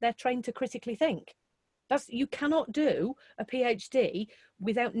thinking, yet they're trained to critically think. You cannot do a PhD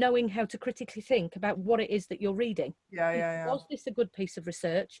without knowing how to critically think about what it is that you're reading. Was this a good piece of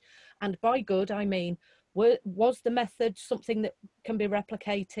research? And by good, I mean, was the method something that can be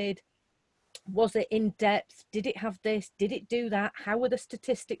replicated? Was it in depth? Did it have this? Did it do that? How were the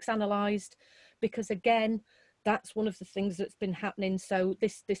statistics analysed? Because again, that's one of the things that's been happening. So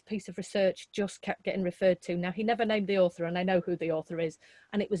this piece of research just kept getting referred to. Now, he never named the author, and I know who the author is.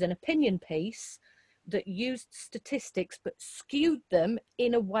 And it was an opinion piece that used statistics but skewed them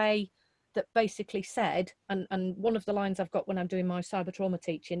in a way that basically said, and one of the lines I've got when I'm doing my cyber trauma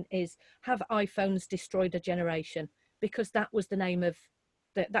teaching is, have iPhones destroyed a generation? Because that was the name of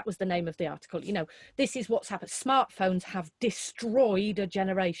the article. You know, this is what's happened. Smartphones have destroyed a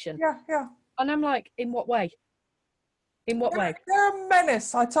generation. Yeah. And I'm like, in what way? In what way? They're a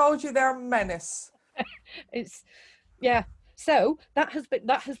menace. I told you, they're a menace. It's, yeah. So that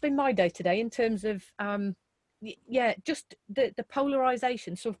has been my day today in terms of yeah, just the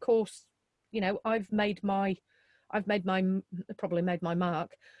polarization. So of course, you know, probably made my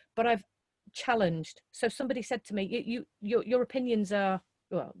mark, but I've challenged. So somebody said to me, your opinions are,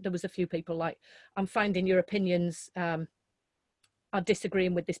 well, there was a few people like, I'm finding your opinions are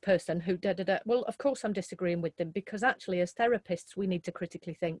disagreeing with this person who da da da. Well, of course I'm disagreeing with them, because actually as therapists we need to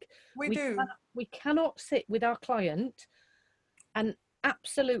critically think. We do. We cannot sit with our client and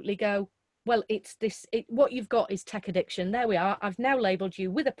absolutely go, well, it's this, what you've got is tech addiction. There we are. I've now labeled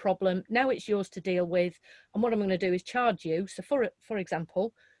you with a problem. Now it's yours to deal with. And what I'm going to do is charge you. So for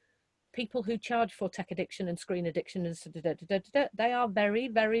example, people who charge for tech addiction and screen addiction, and they are very,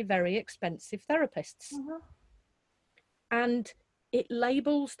 very, very expensive therapists. And it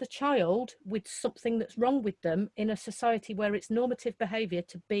labels the child with something that's wrong with them in a society where it's normative behavior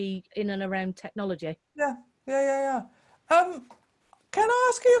to be in and around technology. Yeah. Can I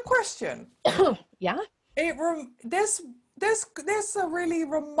ask you a question? Yeah. This really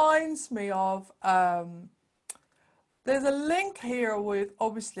reminds me of there's a link here with,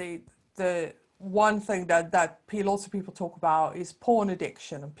 obviously, the one thing that lots of people talk about is porn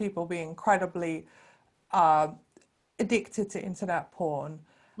addiction, and people being incredibly addicted to internet porn,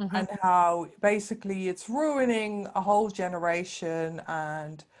 and how basically it's ruining a whole generation.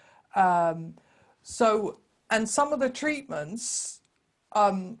 And and some of the treatments,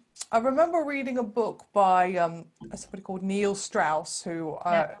 I remember reading a book by somebody called Neil Strauss, who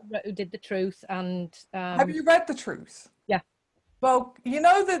did The Truth. And have you read The Truth? Yeah. Well, you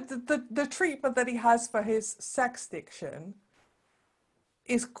know, the treatment that he has for his sex addiction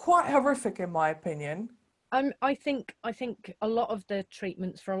is quite horrific, in my opinion. I think a lot of the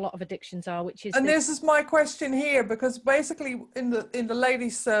treatments for a lot of addictions are, which is, and this is my question here, because basically in the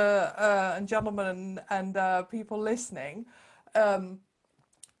ladies and gentlemen and people listening,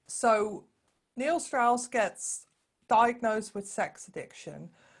 so Neil Strauss gets diagnosed with sex addiction,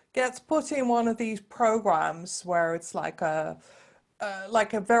 gets put in one of these programs where it's like a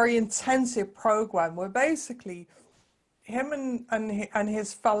very intensive program where basically him and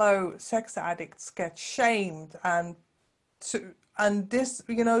his fellow sex addicts get shamed, and this,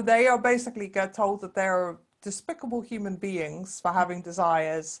 you know, they are basically get told that they're despicable human beings for having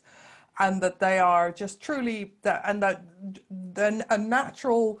desires, and that they are just truly that then a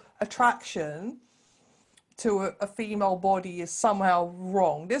natural attraction to a female body is somehow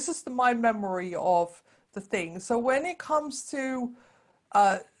wrong. This is my memory of the thing. So when it comes to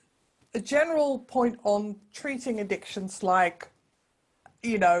a general point on treating addictions like,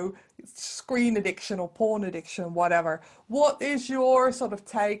 you know, screen addiction or porn addiction, whatever, what is your sort of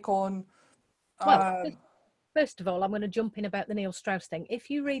take on? Well, first of all, I'm going to jump in about the Neil Strauss thing. If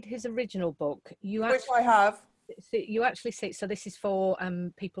you read his original book, which I have, you actually see. So this is for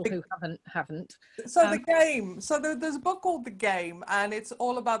people who haven't. So The Game. So there's a book called The Game, and it's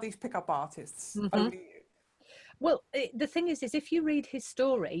all about these pickup artists. Well, the thing is if you read his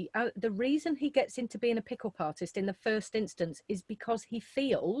story, the reason he gets into being a pickup artist in the first instance is because he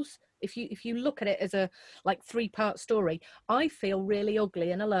feels, if you look at it as a like 3-part story, I feel really ugly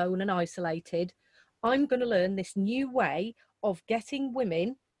and alone and isolated. I'm going to learn this new way of getting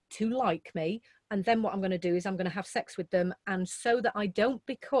women to like me, and then what I'm going to do is I'm going to have sex with them, and so that I don't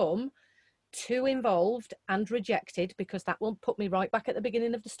become too involved and rejected, because that will put me right back at the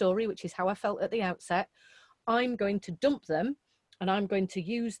beginning of the story, which is how I felt at the outset. I'm going to dump them, and I'm going to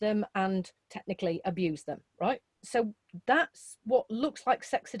use them and technically abuse them, right? So that's what looks like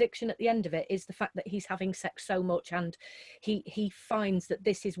sex addiction at the end of it, is the fact that he's having sex so much, and he finds that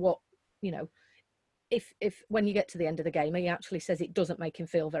this is what, you know, if when you get to the end of the game, he actually says it doesn't make him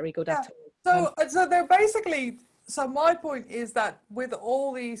feel very good at all. So they're basically, so my point is that with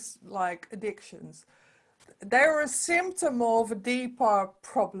all these like addictions, they're a symptom of a deeper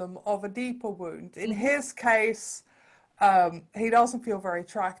problem, of a deeper wound. In his case, he doesn't feel very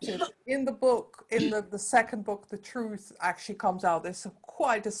attractive. In the book, in the second book, The Truth actually comes out. There's some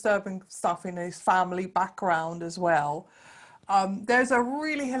quite disturbing stuff in his family background as well. There's a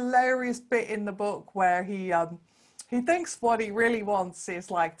really hilarious bit in the book where he thinks what he really wants is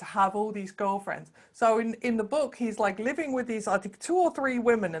like to have all these girlfriends. So in the book, he's like living with these, I think, 2 or 3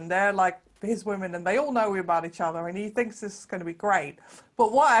 women, and they're like his women, and they all know about each other, and he thinks this is going to be great.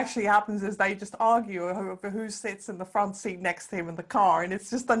 But what actually happens is they just argue over who sits in the front seat next to him in the car, and it's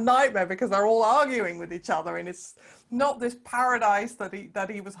just a nightmare because they're all arguing with each other, and it's not this paradise that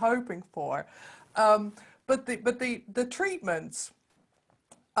he was hoping for. But the treatments,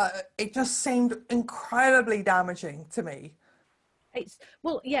 it just seemed incredibly damaging to me. It's,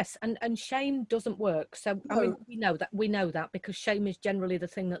 well, yes, and shame doesn't work. So I mean, No, we know that because shame is generally the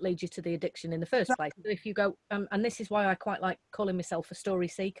thing that leads you to the addiction in the first place. So if you go, and this is why I quite like calling myself a story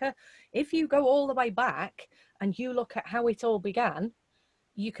seeker. If you go all the way back and you look at how it all began,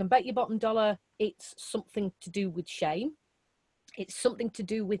 you can bet your bottom dollar it's something to do with shame. It's something to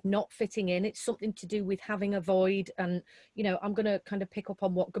do with not fitting in. It's something to do with having a void. And, you know, I'm going to kind of pick up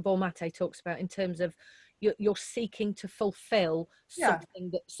on what Gabor Mate talks about in terms of you're seeking to fulfill yeah,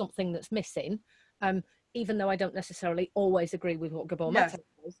 something that's missing. Um, Even though I don't necessarily always agree with what Gabor Mate yes,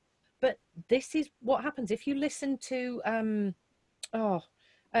 says, but this is what happens if you listen to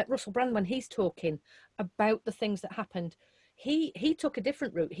Russell Brand when he's talking about the things that happened. He took a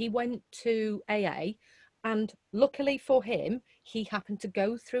different route. He went to AA, and luckily for him, he happened to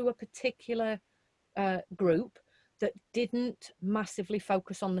go through a particular group that didn't massively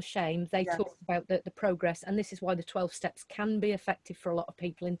focus on the shame. They yes, talked about the progress, and this is why the 12 steps can be effective for a lot of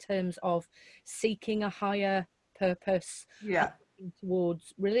people in terms of seeking a higher purpose and yeah, looking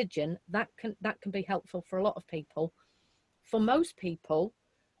towards religion. That can be helpful for a lot of people. For most people,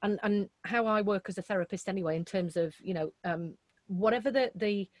 and how I work as a therapist anyway, in terms of, you know, whatever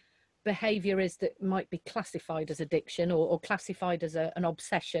the behavior is that might be classified as addiction, or classified as an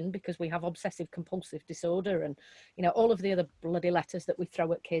obsession, because we have obsessive compulsive disorder and, you know, all of the other bloody letters that we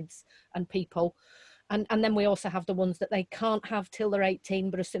throw at kids and people. And then we also have the ones that they can't have till they're 18,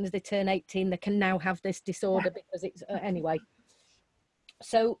 but as soon as they turn 18 they can now have this yeah, disorder because it's anyway.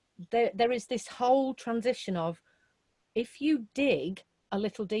 So there is this whole transition of, if you dig a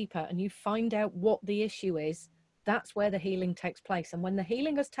little deeper and you find out what the issue is, that's where the healing takes place. And when the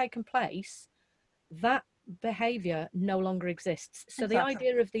healing has taken place, that behavior no longer exists. So the exactly.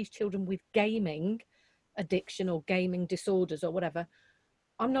 idea of these children with gaming addiction or gaming disorders or whatever,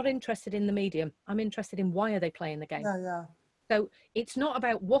 I'm not interested in the medium. I'm interested in, why are they playing the game? Yeah, yeah, So it's not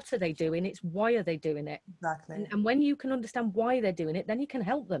about what are they doing, it's why are they doing it. exactly, And when you can understand why they're doing it, then you can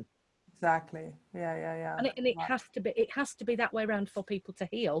help them. exactly. Yeah, yeah, yeah. And Right. it has to be that way around for people to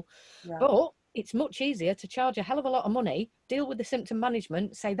heal. Yeah, But it's much easier to charge a hell of a lot of money, deal with the symptom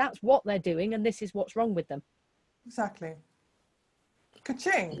management, say that's what they're doing and this is what's wrong with them. exactly.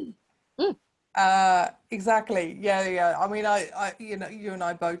 Ka-ching. Mm, Exactly. Yeah, yeah. I mean, you know, you and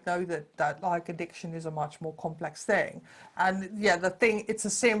I both know that like addiction is a much more complex thing, and yeah, it's a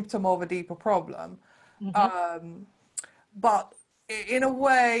symptom of a deeper problem. mm-hmm. Um, but in a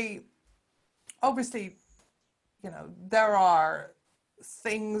way, obviously, you know, there are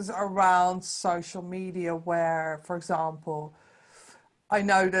things around social media where, for example, I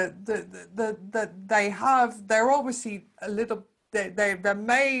know that they're obviously a little they're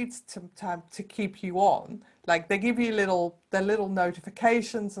made to keep you on. Like they give you little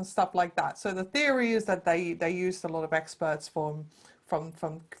notifications and stuff like that. So the theory is that they used a lot of experts from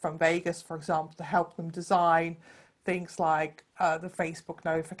Vegas, for example, to help them design things like the Facebook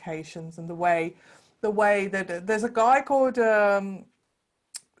notifications and the way that there's a guy called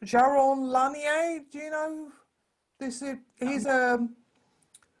Jaron Lanier. Do you know this?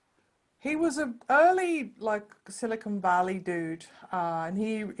 He was a early like Silicon Valley dude, and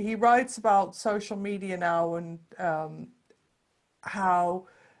he writes about social media now and how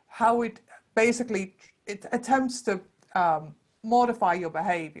it basically it attempts to modify your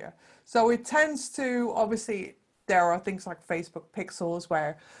behavior. So it tends to obviously there are things like Facebook Pixels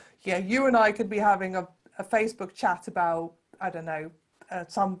where yeah you and I could be having a Facebook chat about I don't know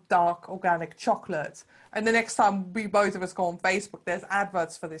some dark organic chocolate. And the next time we both of us go on Facebook, there's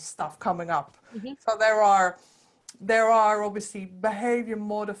adverts for this stuff coming up. Mm-hmm. So there are obviously behavior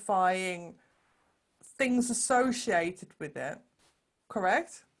modifying things associated with it.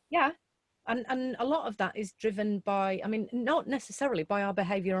 Correct? Yeah. And a lot of that is driven by, I mean, not necessarily by our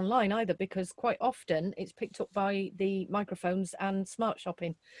behavior online either, because quite often it's picked up by the microphones and smart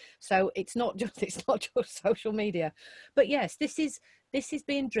shopping. So it's not just social media. But yes, this is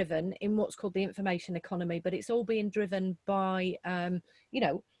being driven in what's called the information economy, but it's all being driven by you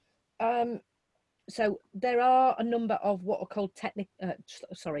know, um so there are a number of what are called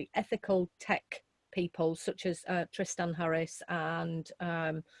ethical tech people, such as Tristan Harris, and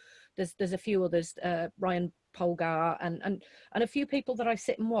there's a few others, Ryan Polgar, and a few people that I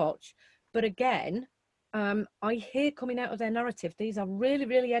sit and watch. But again, I hear coming out of their narrative, these are really,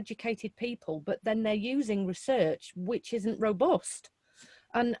 really educated people, but then they're using research which isn't robust.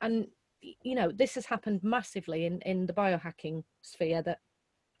 And you know, this has happened massively in the biohacking sphere that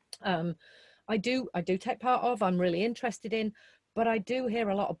um, I do take part of, I'm really interested in, but I do hear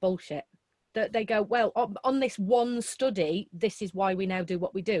a lot of bullshit that they go, well, on this one study, this is why we now do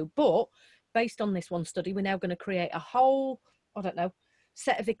what we do. But based on this one study, we're now going to create a whole I don't know,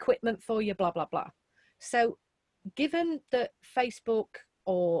 set of equipment for you, blah, blah, blah. So given that Facebook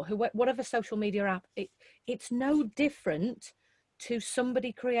or whatever social media app, it's no different to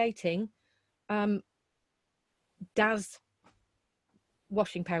somebody creating Daz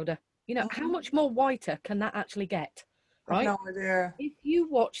washing powder. You know, how much more whiter can that actually get? Right? I've no idea. If you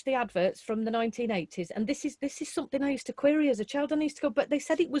watch the adverts from the 1980s, and this is something I used to query as a child, I used to go, but they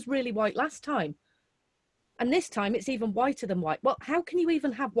said it was really white last time. And this time it's even whiter than white. Well, how can you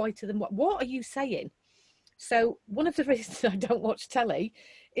even have whiter than white? What are you saying? So one of the reasons I don't watch telly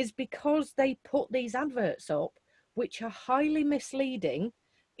is because they put these adverts up, which are highly misleading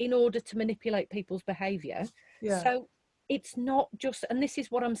in order to manipulate people's behaviour. Yeah. So it's not just, and this is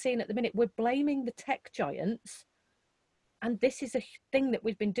what I'm seeing at the minute, we're blaming the tech giants. And this is a thing that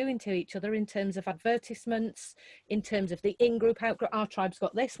we've been doing to each other in terms of advertisements, in terms of the in-group, out-group, our tribe's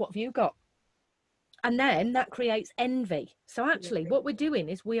got this, what have you got? And then that creates envy. So actually what we're doing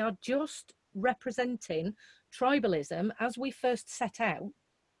is we are just representing tribalism as we first set out.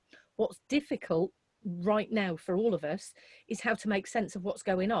 What's difficult right now for all of us is how to make sense of what's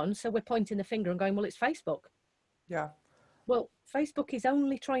going on. So we're pointing the finger and going, well, it's Facebook. Yeah. Well, Facebook is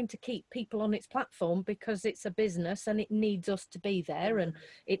only trying to keep people on its platform because it's a business and it needs us to be there and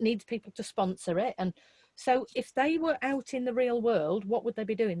it needs people to sponsor it. And so if they were out in the real world, what would they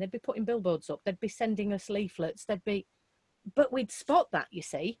be doing? They'd be putting billboards up. They'd be sending us leaflets. But we'd spot that, you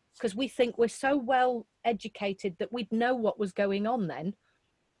see, because we think we're so well educated that we'd know what was going on then.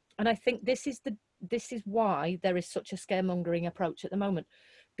 And I think this is why there is such a scaremongering approach at the moment,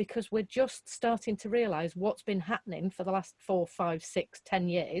 because we're just starting to realize what's been happening for the last 4, 5, 6, 10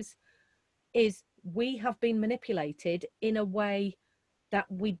 years is we have been manipulated in a way that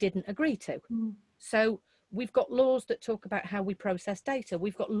we didn't agree to. So we've got laws that talk about how we process data.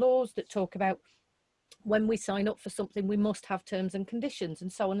 We've got laws that talk about when we sign up for something, we must have terms and conditions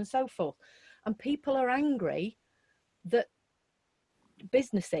and so on and so forth. And people are angry that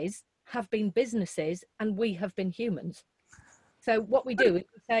businesses have been businesses and we have been humans. So what we do is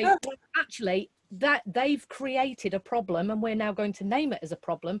we say, well, actually, that they've created a problem and we're now going to name it as a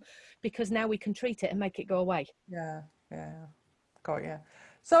problem because now we can treat it and make it go away. Yeah. Got you.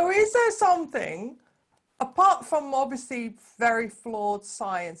 So is there something, apart from obviously very flawed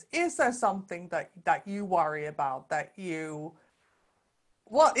science, is there something that you worry about,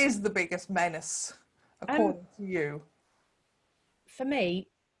 what is the biggest menace according to you? For me,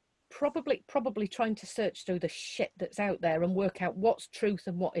 probably trying to search through the shit that's out there and work out what's truth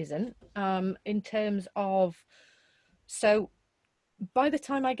and what isn't, in terms of, so by the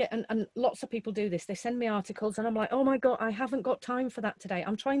time I get, and lots of people do this, they send me articles and I'm like, oh my God, I haven't got time for that today.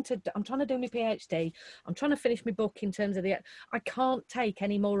 I'm trying to do my PhD. I'm trying to finish my book in terms of I can't take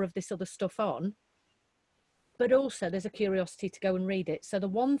any more of this other stuff on. But also there's a curiosity to go and read it. So the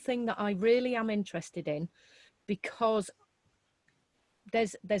one thing that I really am interested in, because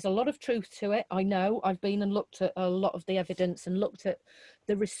there's a lot of truth to it. I know I've been and looked at a lot of the evidence and looked at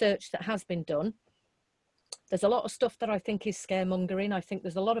the research that has been done. There's a lot of stuff that I think is scaremongering. I think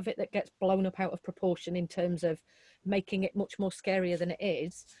there's a lot of it that gets blown up out of proportion in terms of making it much more scarier than it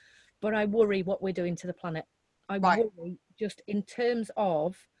is. But I worry what we're doing to the planet. I worry just in terms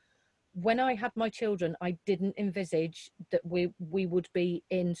of when I had my children, I didn't envisage that we would be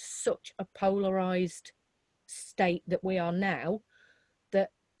in such a polarized state that we are now.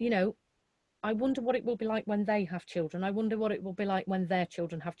 That, you know, I wonder what it will be like when they have children. I wonder what it will be like when their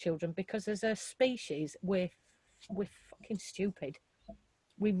children have children, because as a species, we're fucking stupid.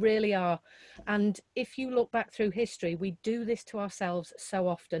 We really are. And if you look back through history, we do this to ourselves so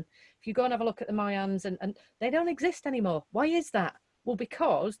often. If you go and have a look at the Mayans, and they don't exist anymore. Why is that? Well,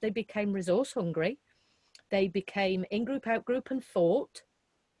 because they became resource hungry. They became in-group, out-group and fought,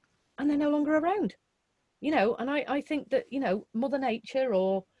 and they're no longer around. You know, and I think that, you know, Mother Nature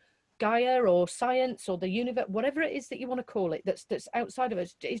or Gaia or science or the universe, whatever it is that you want to call it, that's outside of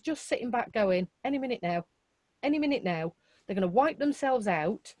us, is just sitting back going, any minute now, they're going to wipe themselves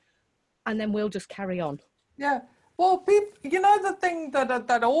out and then we'll just carry on. Yeah. Well, people, you know, the thing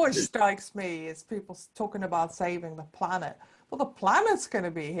that always strikes me is people talking about saving the planet. Well, the planet's going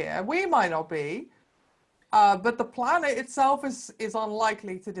to be here. We might not be, but the planet itself is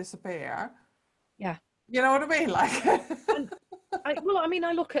unlikely to disappear. Yeah. You know what I mean? Like,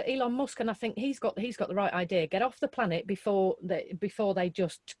 I look at Elon Musk and I think he's got the right idea. Get off the planet before they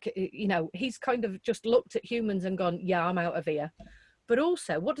just, you know, he's kind of just looked at humans and gone, yeah, I'm out of here. But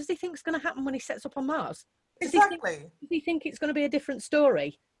also, what does he think is going to happen when he sets up on Mars? Does he think it's going to be a different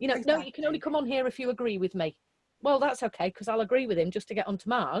story? You know, exactly. No, you can only come on here if you agree with me. Well, that's okay, because I'll agree with him just to get onto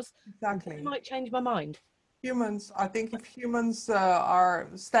Mars. Exactly. He might change my mind. Humans, I think if humans are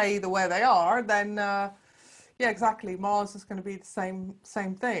stay the way they are, then yeah, exactly. Mars is going to be the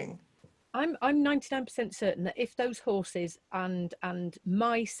same thing. I'm 99% certain that if those horses and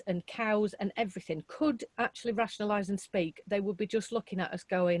mice and cows and everything could actually rationalize and speak, they would be just looking at us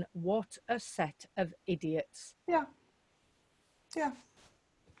going, "What a set of idiots." Yeah, yeah.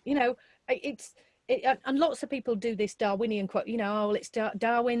 You know, it's and lots of people do this Darwinian quote. You know, oh, it's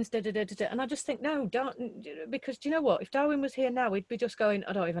Darwin's da da da da, and I just think no, because do you know what? If Darwin was here now, he'd be just going,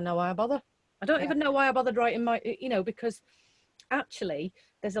 "I don't even know why I bother. I don't Yeah. even know why I bothered writing my," you know, because actually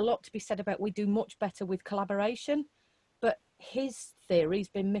there's a lot to be said about we do much better with collaboration, but his theory's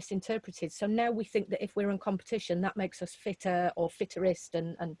been misinterpreted, so now we think that if we're in competition that makes us fitter or fitterist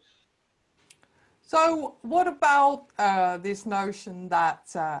and So, what about this notion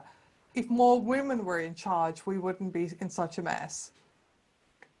that if more women were in charge, we wouldn't be in such a mess?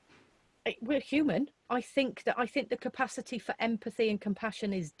 we're human. I think the capacity for empathy and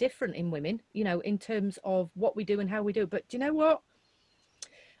compassion is different in women, you know, in terms of what we do and how we do. But do you know what?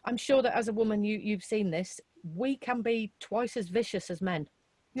 I'm sure that as a woman, you've seen this. We can be twice as vicious as men.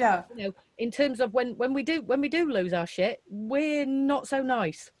 Yeah. You know, in terms of when we do lose our shit, we're not so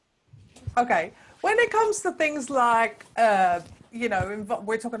nice. Okay. When it comes to things like,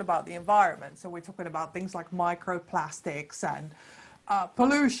 we're talking about the environment, so we're talking about things like microplastics and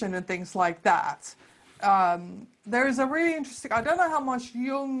pollution and things like that. There is a really interesting. I don't know how much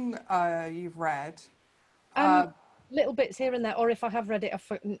Jung you've read. Um, little bits here and there, or if I have read it,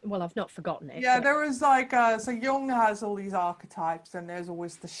 I've not forgotten it. Yeah, But there was like so Jung has all these archetypes, and there's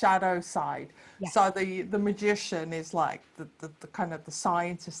always the shadow side. yes, So the magician is like the kind of the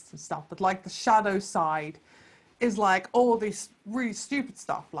scientist and stuff, but like the shadow side is like all this really stupid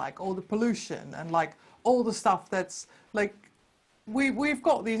stuff, like all the pollution and like all the stuff that's like we've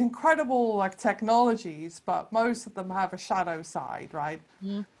got these incredible like technologies, but most of them have a shadow side, right?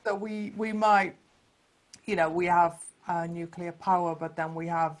 mm, So we might, we have nuclear power, but then we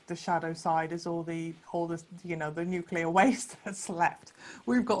have the shadow side is all the the nuclear waste that's left.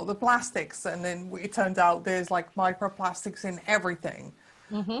 We've got the plastics, and then it turns out there's like microplastics in everything.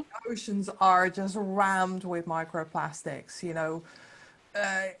 mm-hmm. Oceans are just rammed with microplastics.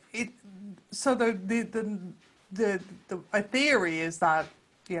 It so the a theory is that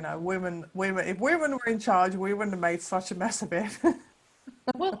women if women were in charge, we wouldn't have made such a mess of it.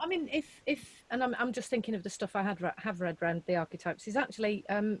 Well, I mean, if and I'm just thinking of the stuff I have read around the archetypes is actually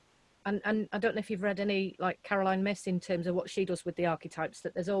and I don't know if you've read any like Caroline Myss in terms of what she does with the archetypes.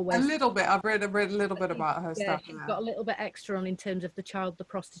 That there's A always little bit. I've read a little bit about her yeah, stuff. she's Yeah. got a little bit extra on in terms of the child, the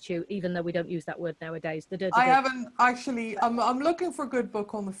prostitute, even though we don't use that word nowadays. The I da-da-da. haven't actually. I'm looking for a good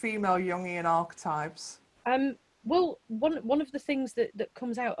book on the female Jungian archetypes. Um, well, one of the things that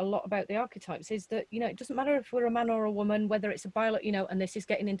comes out a lot about the archetypes is that, you know, it doesn't matter if we're a man or a woman, whether it's a you know, and this is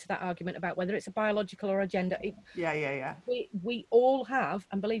getting into that argument about whether it's a biological or a gender. Yeah, yeah, yeah. We all have,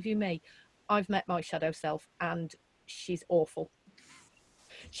 and believe you me, I've met my shadow self, and she's awful.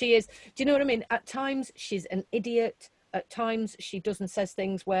 She is. Do you know what I mean? At times she's an idiot. At times she does and says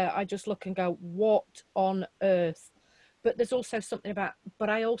things where I just look and go, "What on earth?" But there's also something about.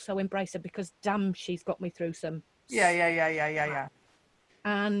 But I also embrace her because damn, she's got me through some. Yeah, yeah, yeah, yeah, yeah, yeah.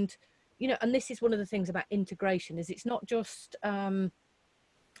 And you know, and this is one of the things about integration is it's not just kind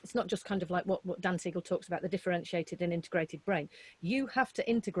of like what Dan Siegel talks about, the differentiated and integrated brain. You have to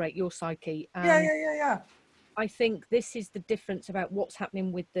integrate your psyche, Yeah, and yeah, yeah, yeah. I think this is the difference about what's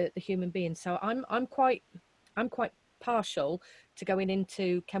happening with the human being. So I'm quite partial to going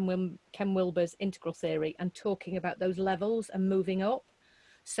into Ken Wilber's integral theory and talking about those levels and moving up.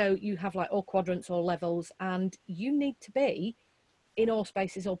 So you have like all quadrants, all levels, and you need to be in all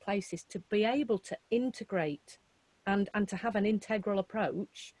spaces, all places to be able to integrate and to have an integral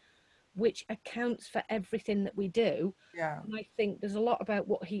approach which accounts for everything that we do. Yeah. And I think there's a lot about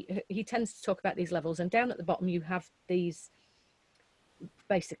what he tends to talk about these levels, and down at the bottom you have these,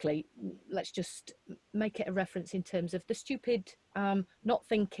 basically, let's just make it a reference in terms of the stupid, not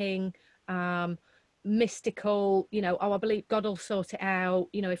thinking, mystical, you know, oh, I believe God will sort it out,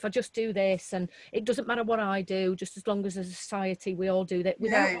 you know, if I just do this, and it doesn't matter what I do, just as long as as a society we all do that Yeah,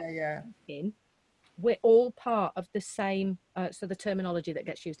 without yeah, yeah. thinking. We're all part of the same, so the terminology that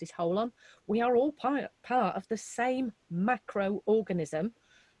gets used is holon. We are all part of the same macro organism.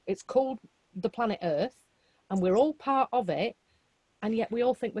 It's called the planet Earth, and we're all part of it, and yet we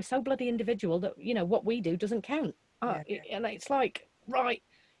all think we're so bloody individual that, you know, what we do doesn't count. Yeah, And it's like, right,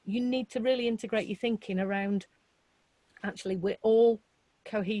 you need to really integrate your thinking around, actually we're all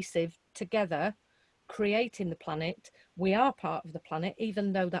cohesive together, creating the planet. We are part of the planet,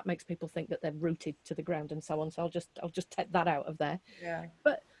 even though that makes people think that they're rooted to the ground and so on. So I'll just take that out of there. Yeah.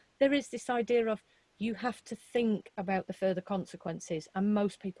 But there is this idea of you have to think about the further consequences, and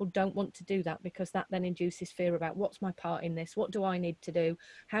most people don't want to do that, because that then induces fear about what's my part in this, what do I need to do,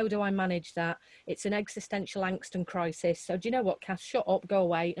 how do I manage that. It's an existential angst and crisis. So do you know what, Cass, shut up, go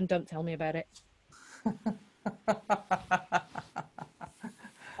away, and don't tell me about it.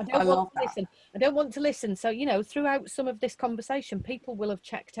 I don't want to listen. I don't want to listen. So, you know, throughout some of this conversation, people will have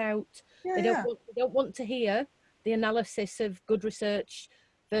checked out. Yeah, They don't want to hear the analysis of good research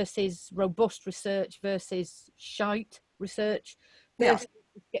versus robust research versus shite research. Versus,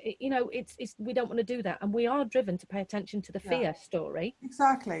 you know, it's we don't want to do that, and we are driven to pay attention to the fear story.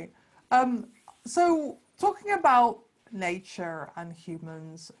 Exactly. So talking about nature and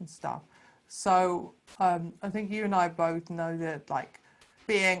humans and stuff. So I think you and I both know that, like,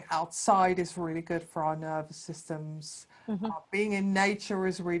 being outside is really good for our nervous systems. Being in nature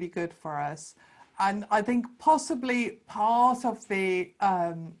is really good for us. And I think possibly part of the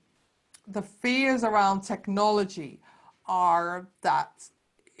fears around technology are that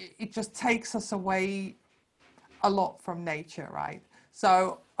it just takes us away a lot from nature, right?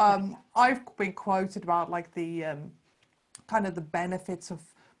 So I've been quoted about, like, the kind of the benefits of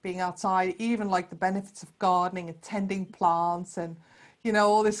being outside, even like the benefits of gardening and tending plants, and, you know,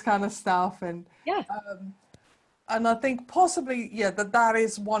 all this kind of stuff. And and I think possibly, that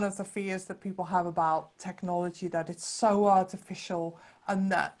is one of the fears that people have about technology, that it's so artificial,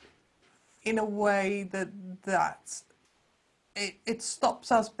 and that in a way that it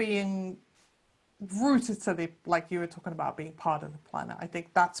stops us being rooted to the, like you were talking about, being part of the planet. I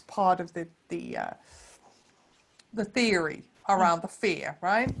think that's part of the theory around the fear,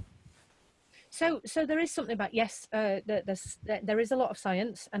 right? So there is something about, yes, there is a lot of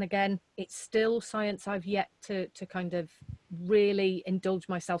science, and again, it's still science I've yet to kind of really indulge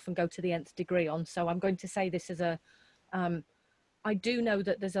myself and go to the nth degree on. So I'm going to say this as I do know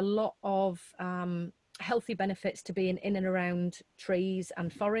that there's a lot of healthy benefits to being in and around trees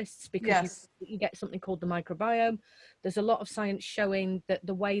and forests, because you get something called the microbiome. There's a lot of science showing that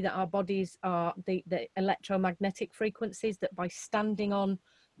the way that our bodies are, the electromagnetic frequencies, that by standing on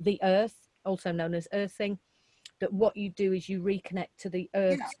the earth, also known as earthing, that what you do is you reconnect to the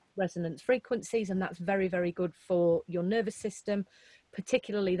earth's resonance frequencies, and that's very, very good for your nervous system,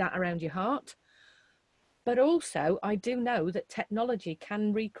 particularly that around your heart. But also, I do know that technology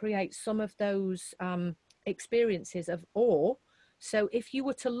can recreate some of those experiences of awe. So if you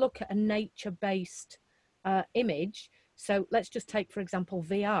were to look at a nature-based image, so let's just take, for example,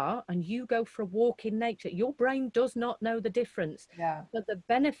 VR, and you go for a walk in nature, your brain does not know the difference. But the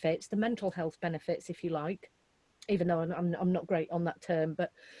benefits, the mental health benefits, if you like, even though I'm not great on that term,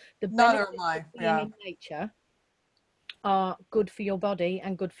 but the benefits of being in nature are good for your body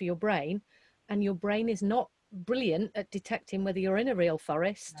and good for your brain. And your brain is not brilliant at detecting whether you're in a real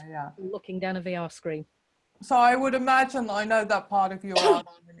forest looking down a VR screen. So I would imagine, I know that part of your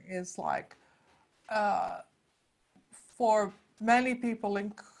argument is, like, for many people,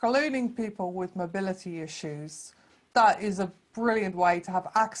 including people with mobility issues, that is a brilliant way to have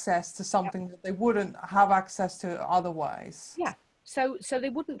access to something that they wouldn't have access to otherwise. So they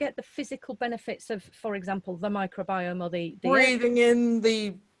wouldn't get the physical benefits of, for example, the microbiome or the breathing in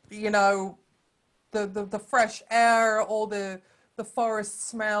the, you know, the fresh air, all the forest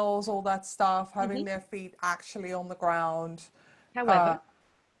smells, all that stuff, having their feet actually on the ground. However,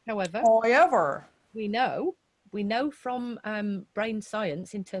 we know from brain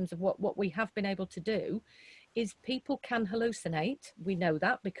science, in terms of what we have been able to do, is people can hallucinate. We know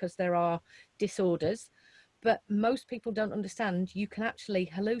that because there are disorders, but most people don't understand you can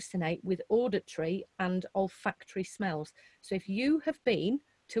actually hallucinate with auditory and olfactory smells. So if you have been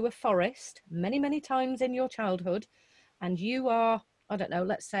to a forest many, many times in your childhood, and you are, I don't know,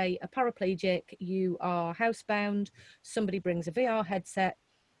 let's say a paraplegic, you are housebound, somebody brings a VR headset,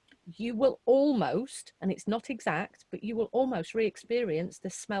 you will almost, and it's not exact, but you will almost re-experience the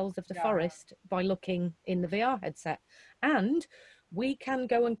smells of the forest by looking in the VR headset. And we can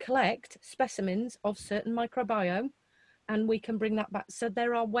go and collect specimens of certain microbiome, and we can bring that back. So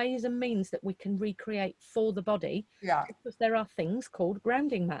there are ways and means that we can recreate for the body, because there are things called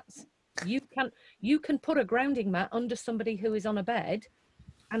grounding mats. You can put a grounding mat under somebody who is on a bed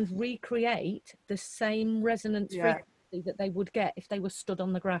and recreate the same resonance frequency that they would get if they were stood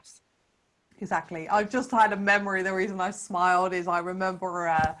on the grass. Exactly. I've just had a memory. The reason I smiled is I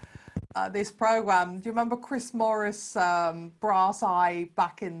remember this program. Do you remember Chris Morris, Brass Eye,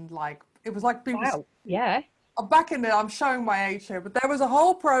 back in, like, it was like BBC. Wow. Yeah. Back in the, I'm showing my age here, but there was a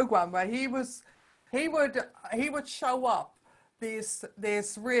whole program where he was he would show up this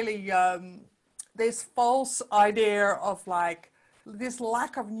really this false idea of like this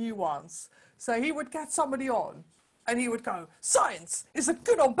lack of nuance. So he would get somebody on and he would go, science, is it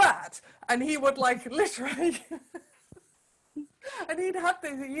good or bad? And he would like literally and he'd have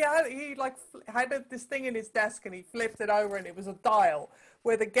this, had this thing in his desk and he flipped it over and it was a dial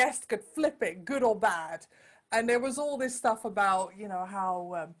where the guest could flip it, good or bad. And there was all this stuff about, you know,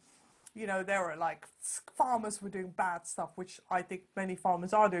 how, you know, there were like farmers were doing bad stuff, which I think many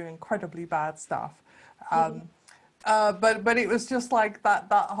farmers are doing incredibly bad stuff. But it was just like that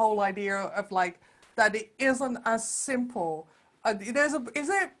whole idea of like, that it isn't as simple.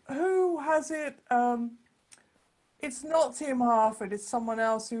 Who has it? It's not Tim Harford, it's someone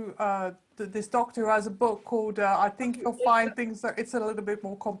else who, this doctor who has a book called, I think you'll find things that it's a little bit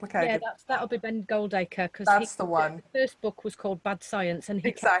more complicated. Yeah, that'll be Ben Goldacre, because that's the one. The first book was called Bad Science, and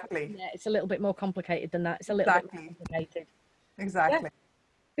exactly. It's a little bit more complicated than that. It's a little bit more complicated. Exactly. Yeah,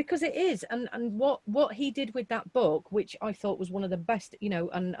 because it is, and what he did with that book, which I thought was one of the best, you know,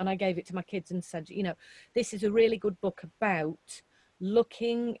 and I gave it to my kids and said, you know, this is a really good book about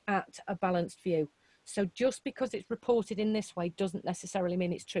looking at a balanced view. So just because it's reported in this way doesn't necessarily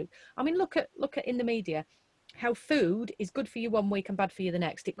mean it's true. I mean, look at in the media how food is good for you one week and bad for you the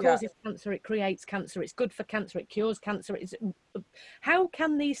next. It causes cancer, it creates cancer, it's good for cancer, it cures cancer. How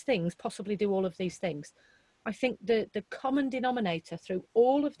can these things possibly do all of these things? I think the common denominator through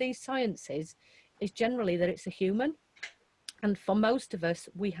all of these sciences is generally that it's a human. And for most of us,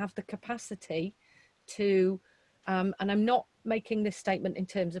 we have the capacity to, and I'm not making this statement in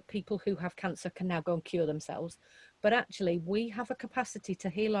terms of people who have cancer can now go and cure themselves, but actually we have a capacity to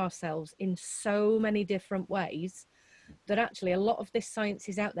heal ourselves in so many different ways that actually a lot of this science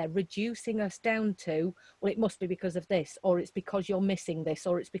is out there reducing us down to, well, it must be because of this, or it's because you're missing this,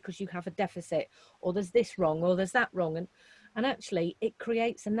 or it's because you have a deficit, or there's this wrong, or there's that wrong. And actually it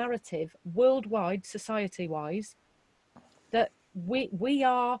creates a narrative worldwide, society-wise, that we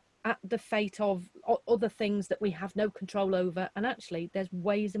are at the fate of other things that we have no control over, and actually there's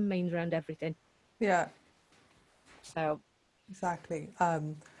ways and means around everything. Yeah, so exactly.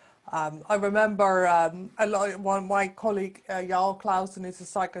 I remember my colleague Jarl Clausen is a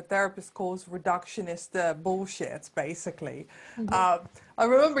psychotherapist, calls reductionist bullshit, basically. I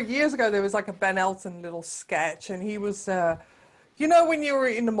remember years ago there was like a Ben Elton little sketch, and he was you know, when you were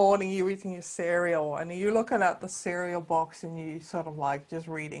in the morning, you're eating your cereal and you're looking at the cereal box and you sort of like just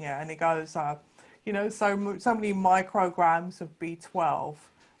reading it, and it goes, you know, so many micrograms of B12,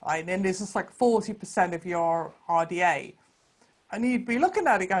 right? And then there's just like 40% of your RDA. And you'd be looking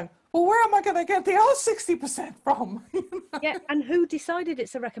at it going, well, where am I going to get the other 60% from? Yeah, and who decided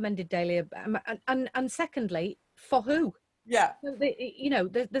it's a recommended daily? And secondly, for who? Yeah. You know,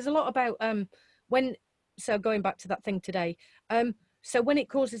 there's a lot about so going back to that thing today, so when it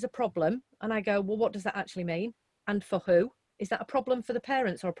causes a problem and I go, well, what does that actually mean? And for who? Is that a problem for the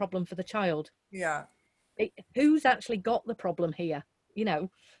parents or a problem for the child? Yeah. Who's actually got the problem here? You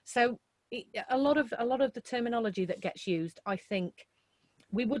know, so a lot of the terminology that gets used, I think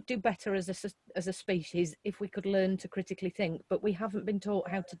we would do better as a species if we could learn to critically think, but we haven't been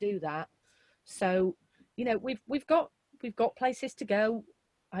taught how to do that. So, you know, we've got places to go.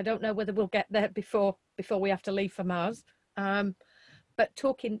 I don't know whether we'll get there before we have to leave for Mars. But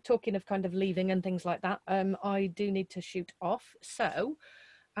talking of kind of leaving and things like that, I do need to shoot off. So,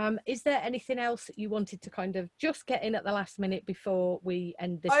 is there anything else that you wanted to kind of just get in at the last minute before we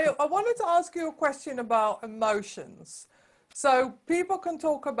end this? I wanted to ask you a question about emotions. So people can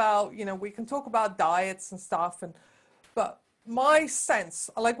talk about, you know, we can talk about diets and stuff, but my sense,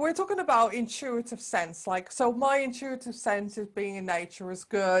 like we're talking about intuitive sense, like, so my intuitive sense is being in nature is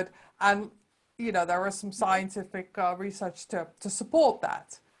good, and you know there is some scientific research to support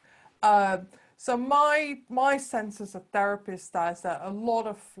that. So my sense as a therapist is that a lot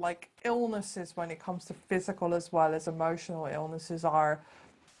of like illnesses when it comes to physical as well as emotional illnesses are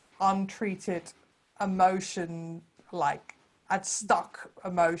untreated emotion, like a stuck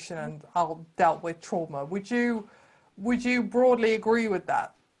emotion and dealt with trauma. Would you broadly agree with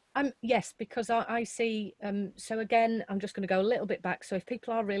that? Yes, because I see, so again, I'm just going to go a little bit back. So if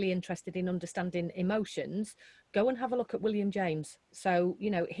people are really interested in understanding emotions, go and have a look at William James. So,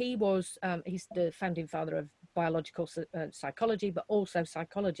 you know, he's the founding father of biological psychology, but also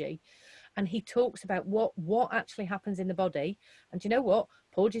psychology. And he talks about what actually happens in the body. And you know what?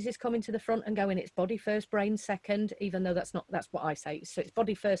 Porges is coming to the front and going, it's body first, brain second, even though that's what I say. So it's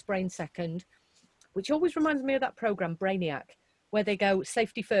body first, brain second, which always reminds me of that program Brainiac, where they go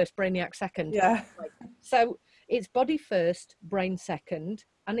safety first, Brainiac second. Yeah. So it's body first, brain second,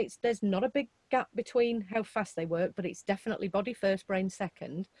 and there's not a big gap between how fast they work, but it's definitely body first, brain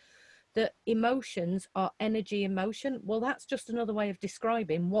second. That emotions are energy in motion. Well, that's just another way of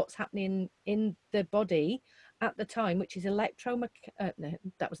describing what's happening in the body at the time, which is no,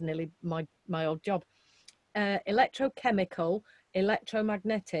 that was nearly my old job. Electrochemical,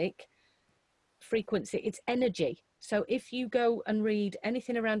 electromagnetic frequency. It's energy. So if you go and read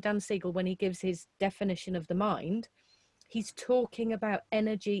anything around Dan Siegel when he gives his definition of the mind, he's talking about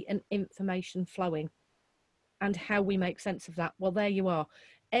energy and information flowing and how we make sense of that. Well, there you are.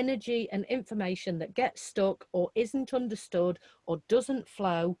 Energy and information that gets stuck or isn't understood or doesn't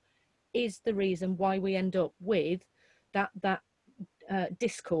flow is the reason why we end up with that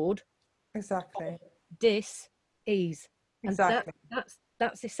discord. Exactly. Dis-ease. Exactly. And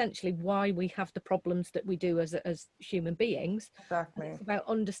that's essentially why we have the problems that we do as human beings. Exactly. And it's about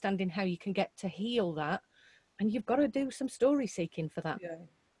understanding how you can get to heal that, and you've got to do some story seeking for that. Yeah.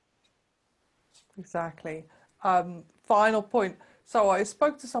 Exactly. Final point. So I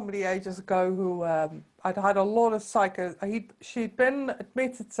spoke to somebody ages ago who I'd had a lot of she'd been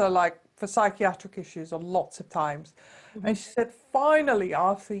admitted to for psychiatric issues lots of times. Mm-hmm. And she said finally,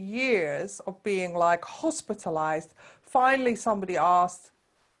 after years of being hospitalized, finally somebody asked,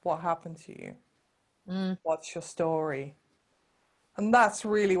 what happened to you? What's your story? And that's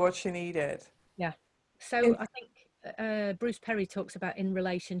really what she needed. Yeah. So I think Bruce Perry talks about in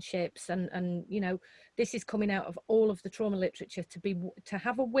relationships, and this is coming out of all of the trauma literature, to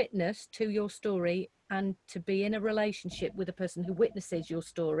have a witness to your story and to be in a relationship with a person who witnesses your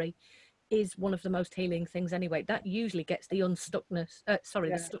story is one of the most healing things anyway. That usually gets the unstuckness, the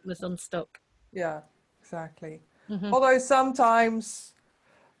stuckness unstuck. Yeah, exactly. Mm-hmm. Although sometimes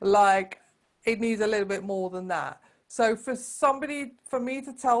it needs a little bit more than that. So for me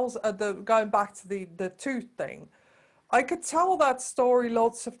to tell, going back to the tooth thing, I could tell that story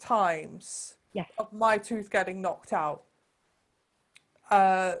lots of times. Yes. Of my tooth getting knocked out.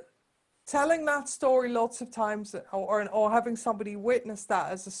 Telling that story lots of times, or having somebody witness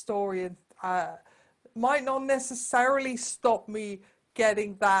that as a story, might not necessarily stop me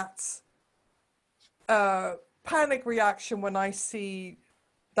getting that panic reaction when I see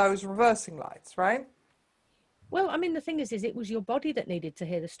those reversing lights, right? Well, I mean, the thing is it was your body that needed to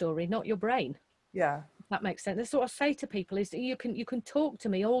hear the story, not your brain. Yeah. That makes sense. That's what I say to people is that you can talk to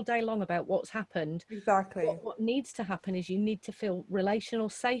me all day long about what's happened. Exactly. What needs to happen is you need to feel relational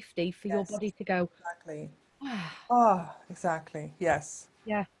safety for your body to go. Exactly. Exactly. Yes.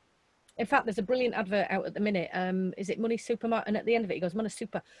 Yeah. In fact, there's a brilliant advert out at the minute. Is it Money Supermarket? And at the end of it, he goes, Money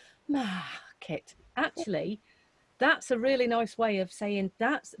Supermarket. Actually, that's a really nice way of saying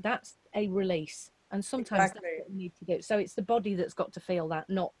that's a release. And sometimes that's what you need to do. So it's the body that's got to feel that,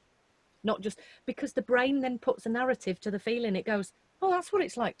 not just because the brain then puts a narrative to the feeling. It goes, oh, that's what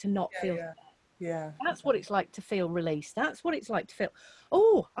it's like to not feel. Yeah. That's what it's like to feel released. That's what it's like to feel,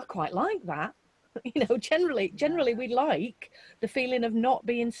 oh, I quite like that. Generally we like the feeling of not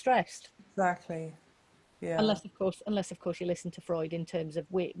being stressed. Exactly. Yeah. Unless of course you listen to Freud in terms of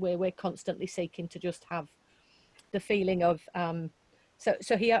we're constantly seeking to just have the feeling of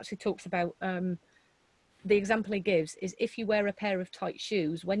so he actually talks about the example he gives is if you wear a pair of tight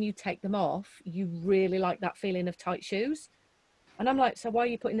shoes, when you take them off, you really like that feeling of tight shoes. And I'm like, so why are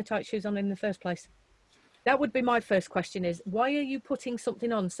you putting the tight shoes on in the first place? That would be my first question is, why are you putting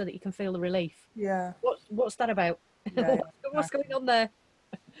something on so that you can feel the relief? Yeah. What's that about? Yeah, what's going on there?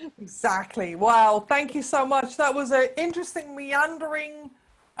 Exactly. Wow. Thank you so much. That was an interesting, meandering,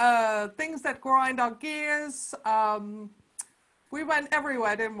 things that grind our gears. We went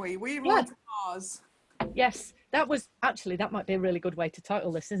everywhere, didn't we? We even went to Mars. Yes, that might be a really good way to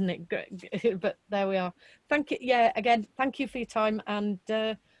title this, isn't it? But there we are. Thank you. Yeah, again, thank you for your time. And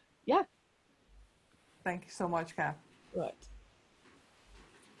yeah. Thank you so much, Kath. Right.